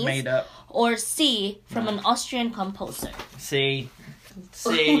 1920s. Made up. Or C. From an Austrian composer. C.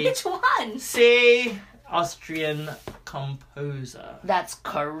 C. Which one? C. Austrian composer. That's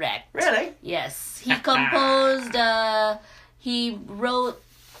correct. Really? Yes. He composed, he wrote,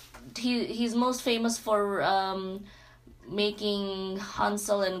 he's most famous for making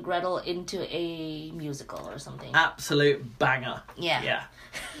Hansel and Gretel into a musical or something. Absolute banger. Yeah. Yeah.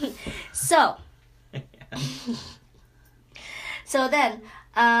 So. So then,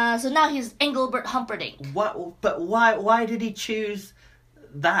 so now he's Engelbert Humperdinck. But why did he choose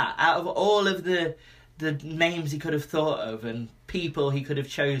that out of all of the names he could have thought of and people he could have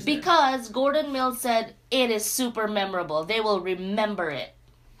chosen? Because Gordon Mills said it is super memorable. They will remember it.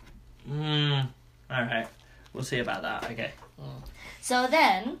 All right. We'll see about that. Okay. So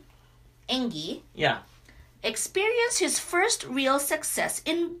then, Engie experienced his first real success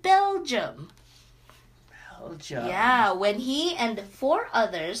in Belgium. Belgium. Yeah, when he and 4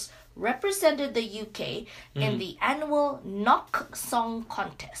 others represented the UK in the annual Knock Song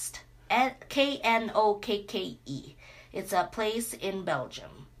Contest. Knokke. It's a place in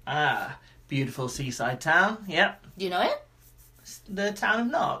Belgium. Beautiful seaside town. Yep. Do you know it? The town of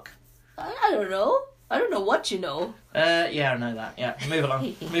Knock. I don't know. I don't know what you know. Yeah, I know that. Yeah, move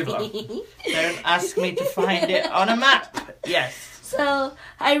along. Move along. Don't ask me to find it on a map. Yes. So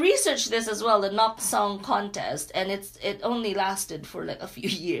I researched this as well, the Knock Song Contest, and it only lasted for like a few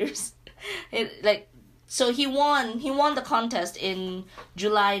years. So he won the contest in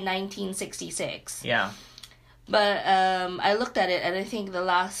July 1966. Yeah. But I looked at it and I think the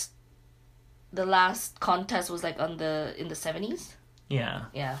last contest was like in the 70s. Yeah.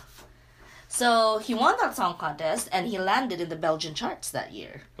 Yeah. So he won that song contest and he landed in the Belgian charts that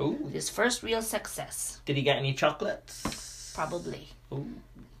year. Ooh. His first real success. Did he get any chocolates? Probably. Ooh.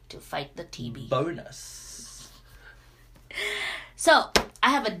 To fight the TB. Bonus. So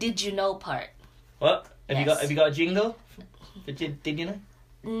I have a did you know part. What? Have Yes. you got a jingle? Did you know?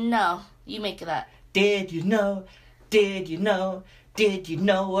 No, you make that. Did you know? Did you know? Did you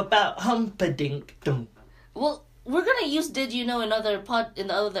know about Humperdinck? Dum. Well, we're gonna use did you know in the other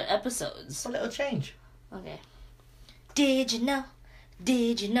episodes. A little change. Okay. Did you know?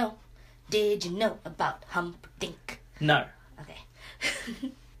 Did you know? Did you know about Humperdinck? No. Okay.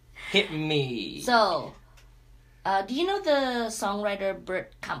 Hit me. So, do you know the songwriter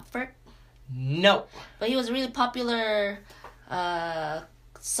Bert Kaempfert? No. But he was a really popular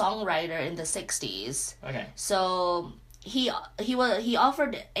songwriter in the 60s. Okay. So he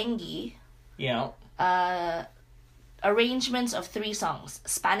offered Engie arrangements of 3 songs: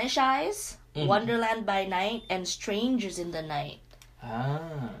 Spanish Eyes, Wonderland by Night, and Strangers in the Night.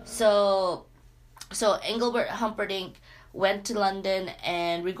 So Engelbert Humperdinck went to London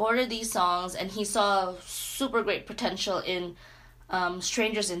and recorded these songs, and he saw super great potential in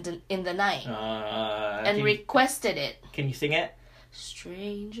Strangers in the Night, and requested it. Can you sing it?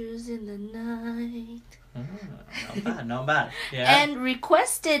 Strangers in the Night. Not bad. Yeah. And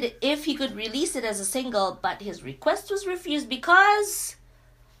requested if he could release it as a single, but his request was refused because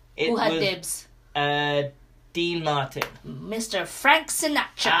who had dibs? Dean Martin. Mr. Frank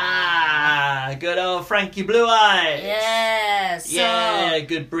Sinatra. Good old Frankie Blue Eyes. Yes. Yeah,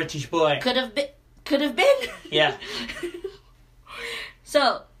 good British boy. Could have been. Yeah.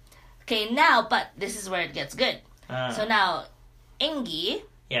 So, okay, now, but this is where it gets good. So now, Engie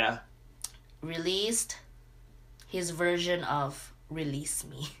released his version of Release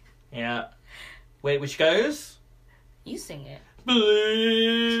Me. Yeah. Wait, which goes? You sing it.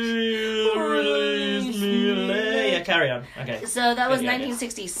 Please release me. Yeah, carry on. Okay. So that was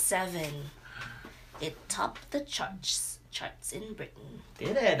 1967. It topped the charts charts in Britain.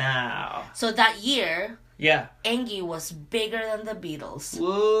 Did it now? So that year, Yeah. Engie was bigger than the Beatles.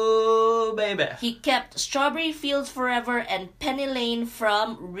 Whoa, baby. He kept Strawberry Fields Forever and Penny Lane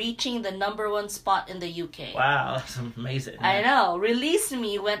from reaching the #1 spot in the UK. Wow, that's amazing. I know. Release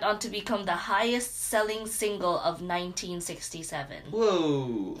Me went on to become the highest selling single of 1967.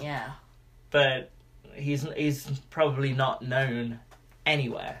 Whoa. Yeah. But he's probably not known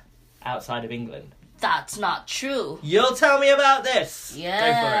anywhere outside of England. That's not true. You'll tell me about this.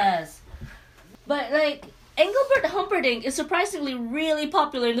 Yes. But, like, Engelbert Humperdinck is surprisingly really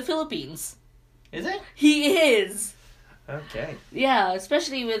popular in the Philippines. Is it? He is. Okay. Yeah,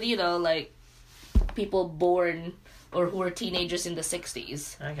 especially with, like, people born or who were teenagers in the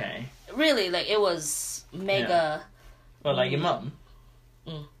 60s. Okay. Really, like, it was mega... Well, like your mum?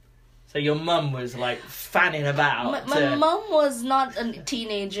 Mm. So your mum was, like, fanning about. My mum was not a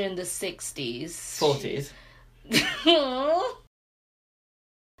teenager in the 60s. 40s.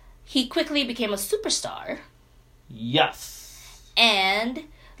 He quickly became a superstar. Yes. And,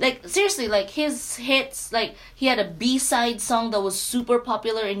 like, seriously, like, his hits, like, he had a B-side song that was super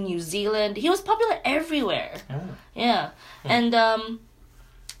popular in New Zealand. He was popular everywhere. Oh. Yeah. And,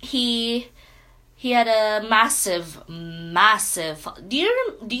 he had a massive... Do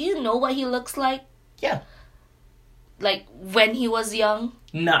you know what he looks like? Yeah. Like, when he was young?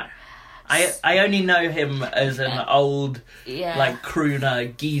 No. I only know him as an old, Yeah. like,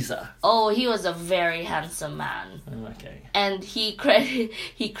 crooner geezer. Oh, he was a very handsome man. Oh, okay. And he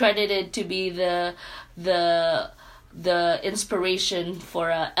credited to be the inspiration for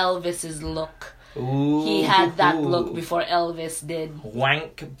Elvis's look. Ooh. He had that look before Elvis did.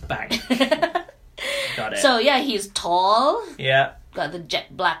 Wank bank. Got it. So yeah, he's tall. Yeah. Got the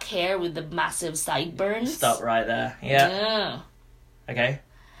jet black hair with the massive sideburns. Stop right there. Yeah. Yeah. Okay.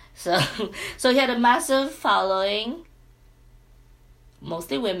 So he had a massive following.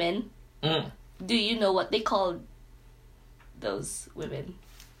 Mostly women. Mm. Do you know what they called those women?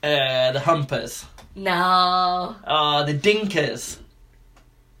 The humpers. No. Oh, the dinkers.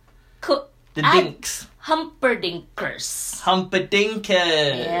 The I- dinks. Humperdinkers.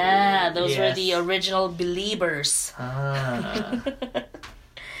 Humperdinkers. Yeah, those were Yes. the original Beliebers. Ah.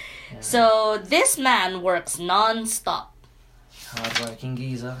 So this man works non-stop. Hard-working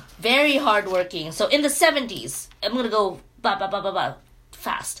geezer. Very hardworking. So in the 70s, I'm going to go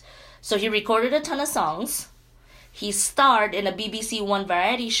fast. So he recorded a ton of songs. He starred in a BBC One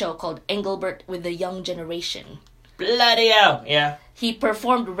variety show called Engelbert with the Young Generation. Bloody hell. Yeah. He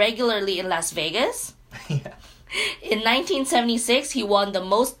performed regularly in Las Vegas. Yeah. In 1976, he won the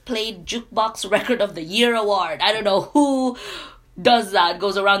most played jukebox record of the year award. I don't know who does that,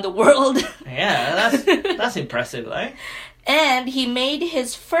 goes around the world. Yeah, that's impressive, though. And he made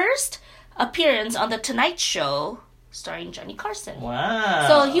his first appearance on The Tonight Show, starring Johnny Carson. Wow.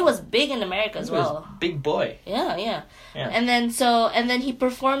 So he was big in America as He was well. big boy. Yeah. Yeah. And then he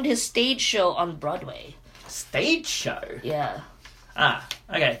performed his stage show on Broadway. Stage show. Yeah. Ah,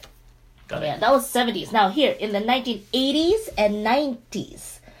 okay. Got Yeah, it. that was 70s. Now here, in the 1980s and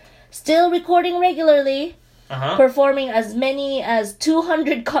 90s, still recording regularly, Uh-huh. performing as many as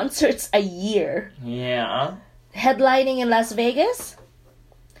 200 concerts a year. Yeah. Headlining in Las Vegas.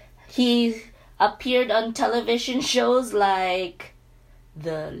 He appeared on television shows like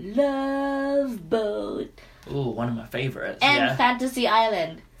The Love Boat Ooh, one of my favorites. and yeah. Fantasy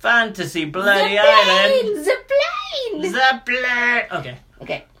Island. Fantasy Bloody the Island. plane! Zeppelin. Okay.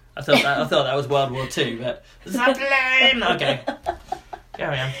 Okay. I thought that was World War II, but Zeppelin. Okay.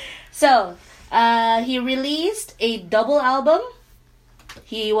 Carry on. So, he released a double album.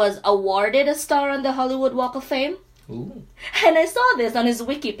 He was awarded a star on the Hollywood Walk of Fame. Ooh. And I saw this on his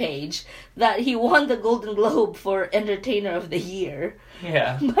wiki page that he won the Golden Globe for Entertainer of the Year.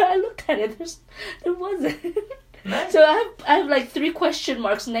 Yeah. But I looked at it, there wasn't. No? So I have like 3 question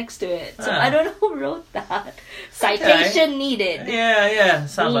marks next to it. So Ah. I don't know who wrote that. Citation needed. Yeah.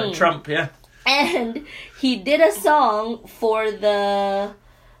 Sounds like Mm. Trump, yeah. And he did a song for the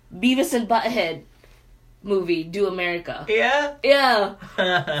Beavis and Butthead movie, Do America. Yeah? Yeah.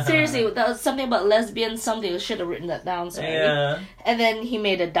 Seriously, that was something about lesbians, something. I should have written that down, sorry. Yeah. And then he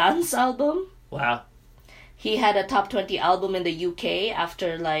made a dance album. Wow. He had a top 20 album in the UK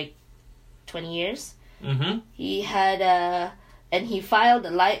after like 20 years. Mm-hmm. He had and he filed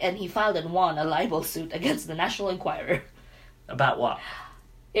and won a libel suit against the National Enquirer. About what?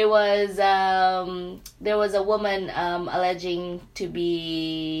 It was there was a woman alleging to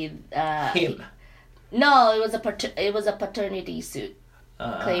be Him. No, it was a paternity suit.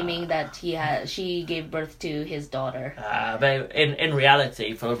 claiming that she gave birth to his daughter. But in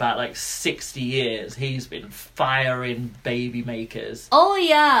reality, for about like 60 years, he's been firing baby makers. Oh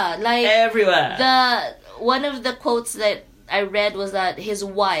yeah, like everywhere. One of the quotes that I read was that his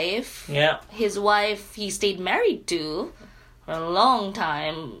wife, he stayed married to for a long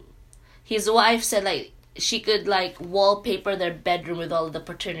time. His wife said like she could like wallpaper their bedroom with all the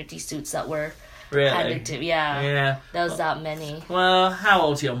paternity suits that were handed to. Yeah. There was that many. Well, how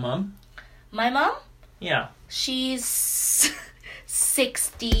old's your mum? My mom? Yeah. She's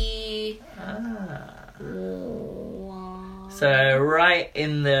 60. So right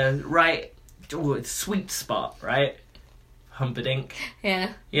in the sweet spot, right? Humperdinck.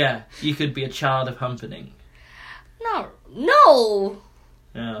 Yeah. Yeah, you could be a child of Humperdinck. No.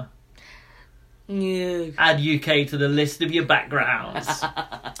 Yeah. Yeah. Add UK to the list of your backgrounds.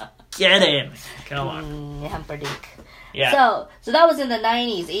 Get in. Come on. Humperdinck. Yeah. So that was in the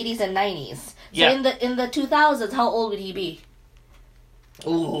 90s, 80s and 90s. So yeah. in the 2000s, how old would he be?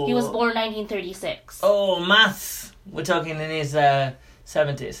 Ooh. He was born 1936. Oh, maths. We're talking in his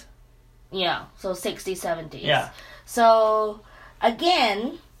 70s. Yeah, so 60s, 70s. Yeah. So,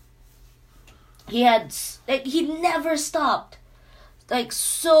 again, he never stopped. Like,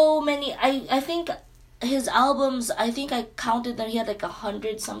 so many, I think his albums, I think I counted that he had like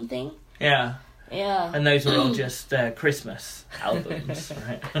 100 something. Yeah. Yeah. And those were all just Christmas albums,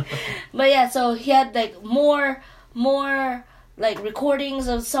 right? But yeah, so he had like more like recordings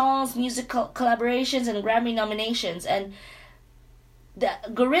of songs, musical collaborations, and Grammy nominations. And the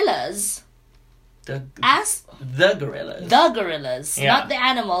Gorillaz The Gorillaz. Yeah. Not the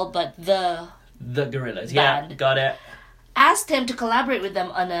animal, but the Gorillaz. Band. Yeah, got it. Asked him to collaborate with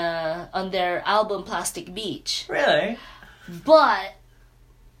them on their album Plastic Beach. Really? But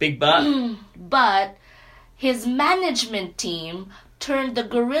big butt. But his management team turned the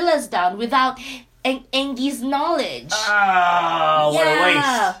Gorillaz down without Engi's knowledge. Oh, what a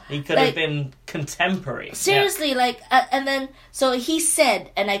waste. He could have been contemporary. Seriously, and then, so he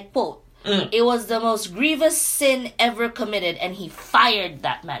said, and I quote, it was the most grievous sin ever committed, and he fired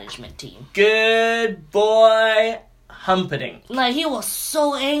that management team. Good boy, Humperdinck. Like, he was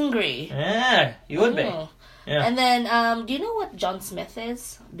so angry. Yeah, you would be. Yeah. And then, do you know what John Smith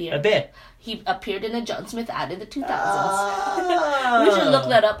is? A bit. He appeared in a John Smith ad in the 2000s. We should look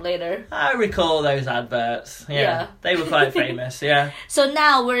that up later. I recall those adverts. Yeah. They were quite famous, yeah. So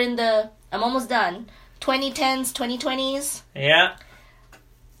now we're in I'm almost done, 2010s, 2020s. Yeah.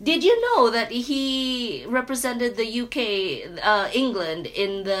 Did you know that he represented the UK, England,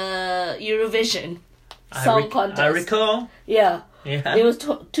 in the Eurovision Song Contest? I recall. Yeah. Yeah. It was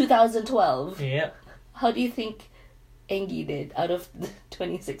 2012. Yeah. How do you think Engi did out of the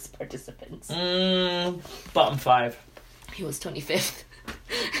 26 participants? Bottom 5. He was 25th.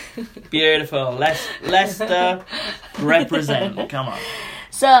 Beautiful. Leicester represent. Come on.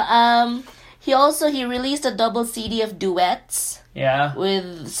 So, he released a double CD of duets. Yeah.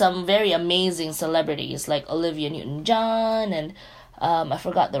 With some very amazing celebrities like Olivia Newton-John and I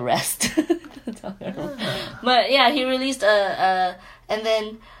forgot the rest. But yeah, he released and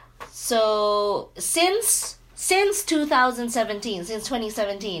then so since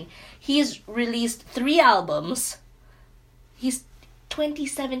 2017, he's released 3 albums. He's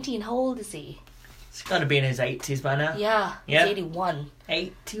 2017. How old is he? He's got to be in his 80s by now. Yeah. He's 81.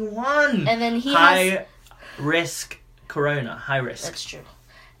 81. And then he high risk corona. High risk. That's true.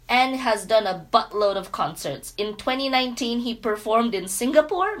 And has done a buttload of concerts. In 2019, he performed in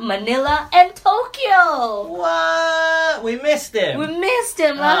Singapore, Manila, and Tokyo. What? We missed him.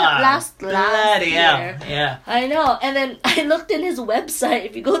 Last bloody year. Hell. Yeah. I know. And then I looked in his website.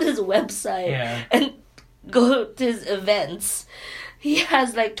 If you go to his website and go to his events, he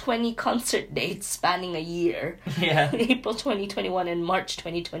has like 20 concert dates spanning a year. Yeah. April 2021 and March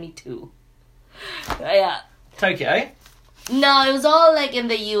 2022. Yeah. Tokyo? No, it was all like in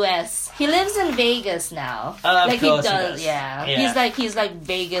the US. He lives in Vegas now. Of like course he does. Yeah. He's like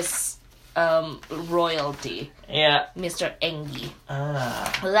Vegas royalty. Yeah. Mr. Engi.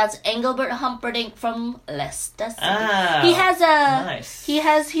 Well, that's Engelbert Humperdinck from Leicester City.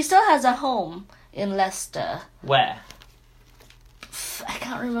 He still has a home in Leicester. Where? I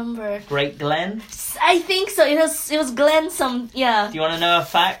can't remember. Great Glen? I think so. It was Glen Do you want to know a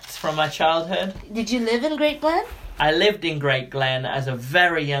fact from my childhood? Did you live in Great Glen? I lived in Great Glen as a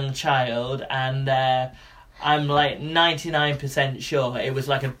very young child, and I'm like 99% sure it was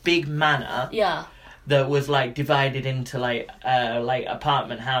like a big manor. Yeah. That was like divided into like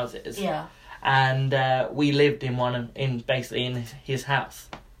apartment houses. Yeah. And we lived in basically in his house.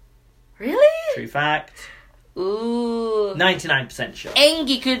 Really? True fact. Ooh. 99% sure.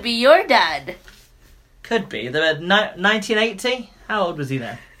 Engi could be your dad. Could be. 1980? How old was he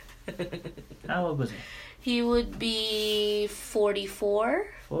then? How old was he? He would be 44.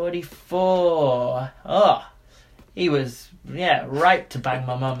 44. Oh, he was, ripe to bang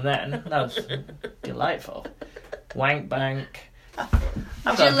my mum then. That was delightful. Wank bank. I've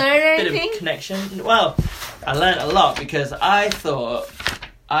got Did you learn a bit anything? of connection. Well, I learnt a lot because I thought,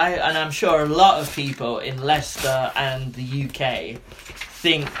 and I'm sure a lot of people in Leicester and the UK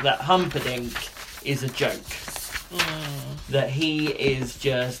think that Humperdinck is a joke. That he is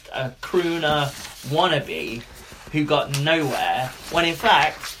just a crooner wannabe who got nowhere, when in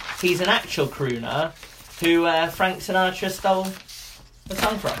fact he's an actual crooner who Frank Sinatra stole the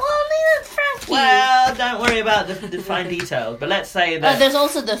song from. Well, neither Frankie. Well, don't worry about the fine details, but let's say that there's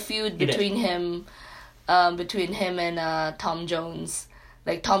also the feud He did. between him and Tom Jones.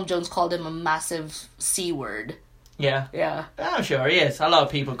 Like, Tom Jones called him a massive C word. Yeah, Yeah. I'm sure he is. A lot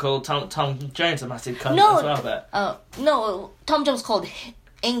of people call Tom Jones a massive cunt No. as well, but No, Tom Jones called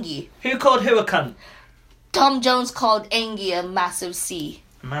Engi. who called who a cunt? Tom Jones called Engi a massive C.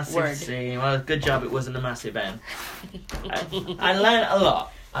 Massive Word. C. Well, good job it wasn't a massive N. I learnt a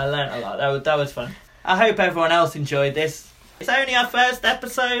lot. That was fun. I hope everyone else enjoyed this. It's only our first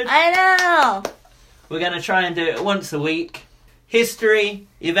episode. I know. We're going to try and do it once a week. History,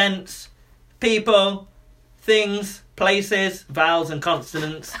 events, people, things, places, vowels and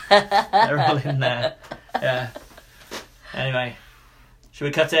consonants. They're all in there. Yeah. Anyway, should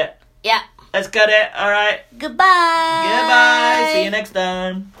we cut it? Yeah. Let's cut it. All right. Goodbye. Goodbye. See you next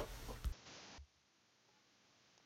time.